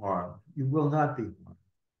being harmed. You will not be harmed.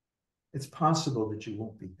 It's possible that you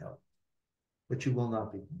won't be helped, but you will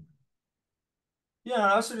not be harmed. Yeah, and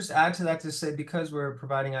I also just add to that to say, because we're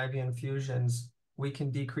providing IV infusions, we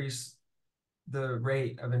can decrease the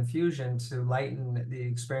rate of infusion to lighten the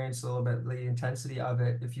experience a little bit, the intensity of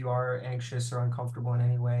it, if you are anxious or uncomfortable in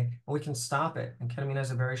any way. And we can stop it. And ketamine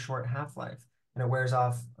has a very short half-life, and it wears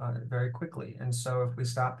off very quickly. And so if we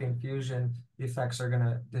stop the infusion, the effects are going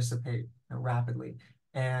to dissipate rapidly.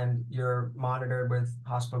 And you're monitored with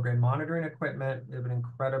hospital-grade monitoring equipment. We have an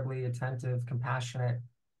incredibly attentive, compassionate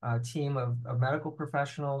team of medical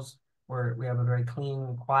professionals, where we have a very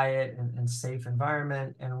clean, quiet, and safe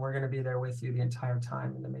environment, and we're going to be there with you the entire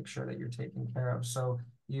time and to make sure that you're taken care of, so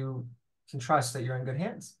you can trust that you're in good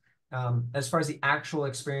hands. As far as the actual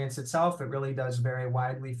experience itself, it really does vary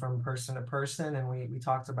widely from person to person, and we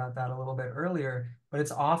talked about that a little bit earlier, but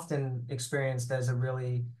it's often experienced as a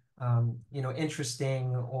really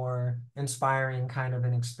interesting or inspiring kind of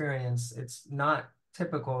an experience. It's not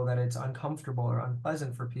typical that it's uncomfortable or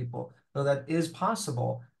unpleasant for people, though that is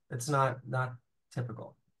possible. It's not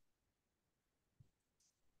typical.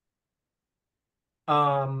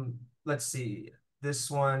 Let's see.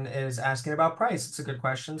 This one is asking about price. It's a good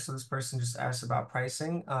question. So this person just asked about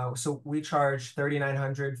pricing. So we charge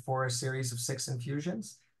 $3,900 for a series of 6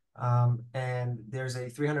 infusions. And there's a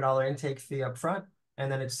 $300 intake fee up front,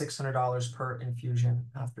 and then it's $600 per infusion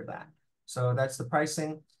after that. So that's the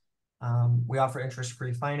pricing. We offer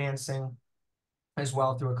interest-free financing as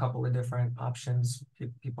well through a couple of different options.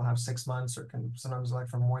 People have 6 months or can sometimes elect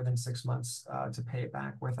for more than 6 months to pay it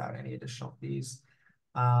back without any additional fees.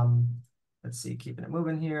 Um, let's see, keeping it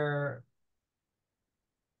moving here.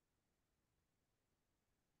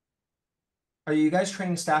 Are you guys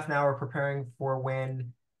training staff now or preparing for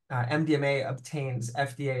when MDMA obtains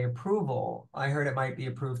FDA approval? I heard it might be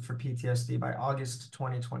approved for PTSD by August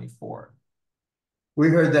 2024. We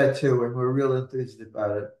heard that too, and we're real enthused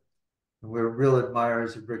about it. And we're real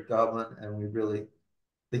admirers of Rick Doblin, and we really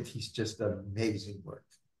think he's just done amazing work.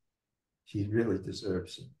 He really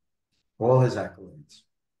deserves it. All his accolades.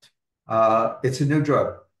 It's a new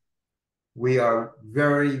drug. We are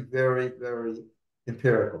very, very, very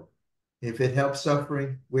empirical. If it helps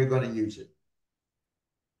suffering, we're going to use it.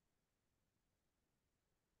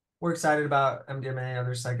 We're excited about MDMA,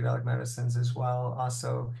 other psychedelic medicines as well.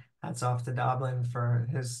 Also, hats off to Doblin for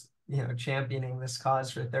his, championing this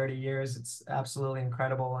cause for 30 years. It's absolutely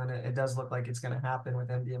incredible, and it does look like it's going to happen with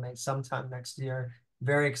MDMA sometime next year.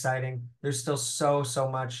 Very exciting. There's still so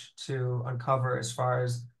much to uncover as far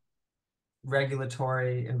as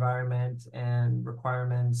regulatory environment and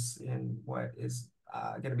requirements in what is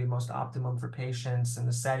going to be most optimum for patients and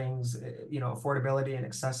the settings, affordability and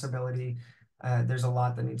accessibility. There's a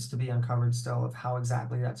lot that needs to be uncovered still of how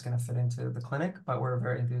exactly that's going to fit into the clinic, but we're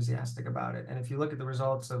very enthusiastic about it. And if you look at the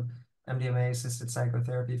results of MDMA-assisted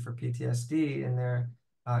psychotherapy for PTSD in their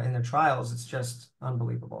trials, it's just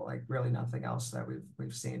unbelievable. Like really nothing else that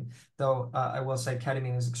we've seen. Though I will say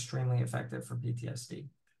ketamine is extremely effective for PTSD.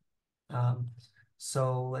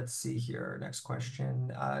 So let's see here. Next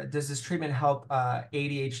question. Does this treatment help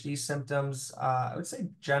ADHD symptoms? I would say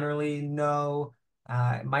generally no.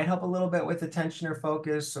 It might help a little bit with attention or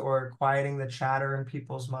focus or quieting the chatter in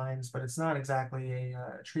people's minds, but it's not exactly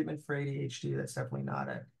a treatment for ADHD. That's definitely not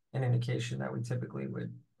an indication that we typically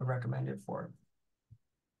would recommend it for.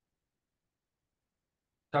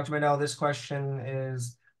 Dr. Mandel, this question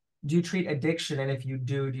is, do you treat addiction? And if you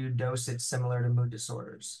do you dose it similar to mood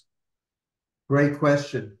disorders? Great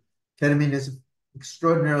question. Ketamine is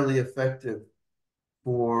extraordinarily effective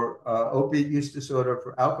for opiate use disorder,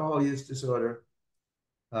 for alcohol use disorder,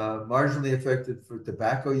 marginally effective for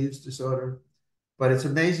tobacco use disorder, but it's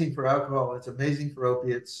amazing for alcohol. It's amazing for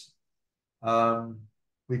opiates.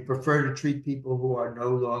 We prefer to treat people who are no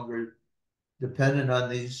longer dependent on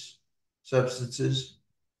these substances.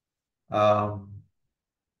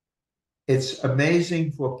 It's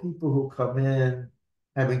amazing for people who come in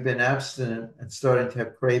having been abstinent and starting to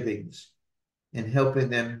have cravings, and helping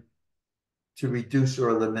them to reduce or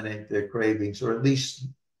eliminate their cravings, or at least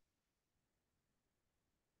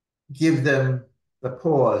give them the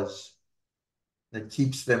pause that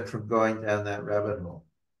keeps them from going down that rabbit hole.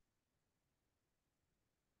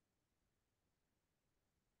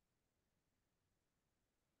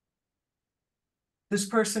 This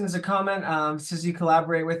person is a comment, says you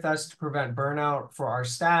collaborate with us to prevent burnout for our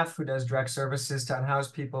staff who does direct services to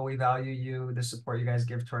unhoused people. We value you, the support you guys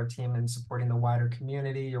give to our team and supporting the wider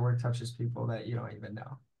community. Your work touches people that you don't even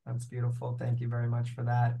know. That's beautiful. Thank you very much for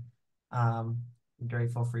that. I'm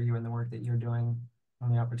grateful for you and the work that you're doing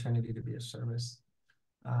and the opportunity to be of service.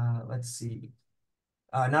 Let's see.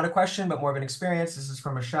 Not a question, but more of an experience. This is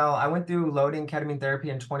from Michelle. I went through loading ketamine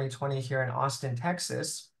therapy in 2020 here in Austin,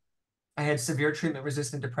 Texas. I had severe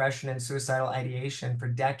treatment-resistant depression and suicidal ideation for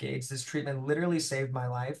decades. This treatment literally saved my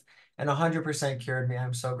life and 100% cured me.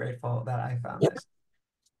 I'm so grateful that I found this.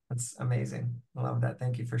 That's amazing. I love that.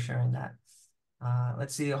 Thank you for sharing that.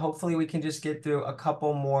 Let's see. Hopefully we can just get through a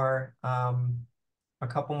couple more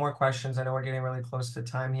questions. I know we're getting really close to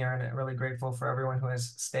time here, and I'm really grateful for everyone who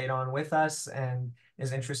has stayed on with us and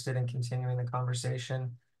is interested in continuing the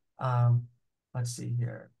conversation. Let's see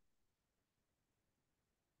here.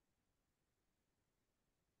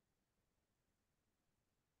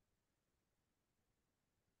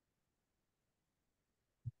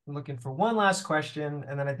 I'm looking for one last question,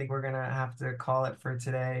 and then I think we're gonna have to call it for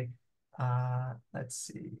today. Let's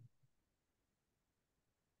see.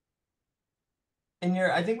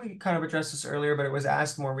 I think we kind of addressed this earlier, but it was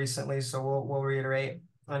asked more recently, so we'll reiterate.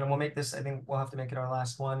 and we'll make this, I think we'll have to make it our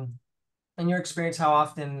last one. In your experience, how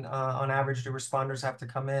often, on average, do responders have to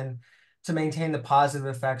come in to maintain the positive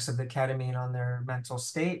effects of the ketamine on their mental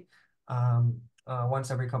state?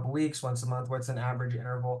 Once every couple of weeks, once a month, what's an average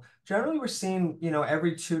interval? Generally, we're seeing,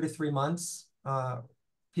 every 2 to 3 months,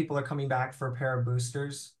 people are coming back for a pair of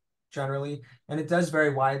boosters, generally. And it does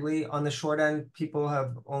vary widely. On the short end, people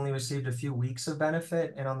have only received a few weeks of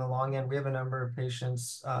benefit. And on the long end, we have a number of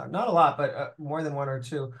patients, not a lot, but more than one or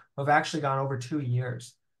two, who have actually gone over 2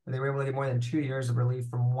 years. They were able to get more than 2 years of relief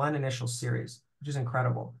from one initial series, which is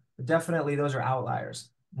incredible. But definitely those are outliers,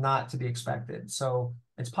 not to be expected. So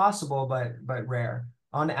it's possible, but rare.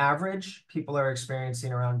 On average, people are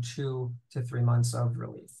experiencing around 2 to 3 months of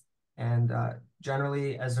relief. And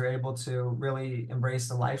generally, as they're able to really embrace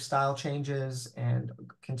the lifestyle changes and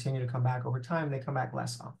continue to come back over time, they come back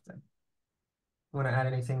less often. You want to add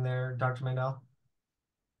anything there, Dr. Mandel?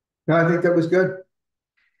 No, I think that was good.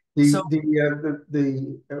 So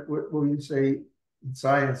What will you say in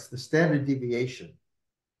science? The standard deviation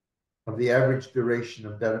of the average duration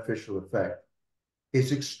of beneficial effect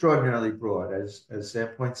is extraordinarily broad, as Sam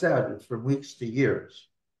points out. It's from weeks to years,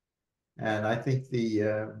 and I think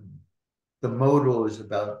the modal is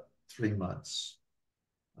about 3 months.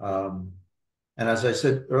 And as I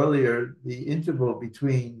said earlier, the interval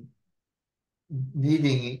between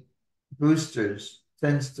needing boosters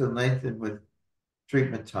tends to lengthen with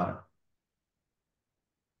treatment time.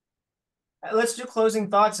 let's do closing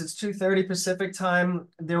thoughts. It's 2:30 Pacific time.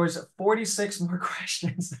 There was 46 more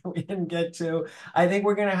questions that we didn't get to. I think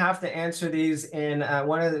we're going to have to answer these in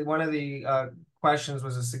one of the questions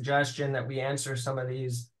was a suggestion that we answer some of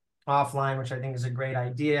these offline, which I think is a great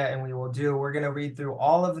idea, and we will do. We're going to read through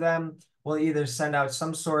all of them. We'll either send out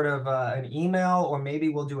some sort of an email, or maybe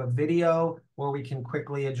we'll do a video where we can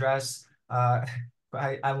quickly address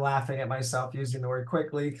I'm laughing at myself using the word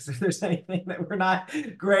quickly, because if there's anything that we're not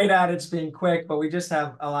great at, it's being quick, but we just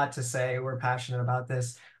have a lot to say. We're passionate about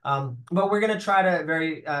this. But we're going to try to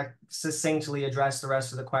very succinctly address the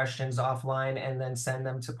rest of the questions offline and then send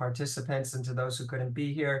them to participants and to those who couldn't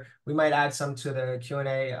be here. We might add some to the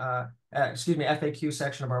Q&A, FAQ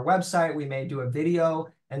section of our website. We may do a video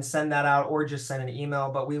and send that out, or just send an email,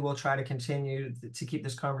 but we will try to continue to keep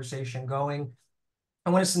this conversation going. I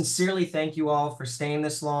want to sincerely thank you all for staying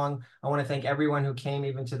this long. I want to thank everyone who came,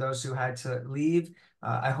 even to those who had to leave.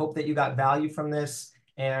 I hope that you got value from this,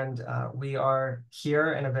 and we are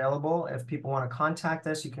here and available. If people want to contact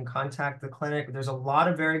us, you can contact the clinic. There's a lot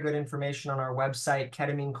of very good information on our website,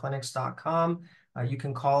 ketamineclinics.com. You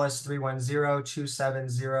can call us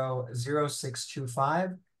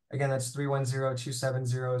 310-270-0625. Again, that's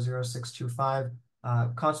 310-270-0625.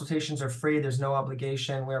 Consultations are free. There's no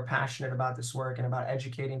obligation. We're passionate about this work and about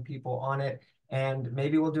educating people on it. And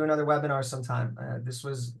maybe we'll do another webinar sometime. This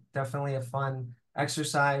was definitely a fun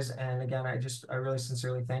exercise. And again, I really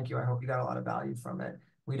sincerely thank you. I hope you got a lot of value from it.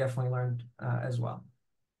 We definitely learned as well.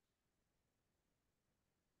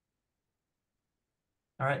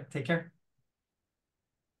 All right, take care.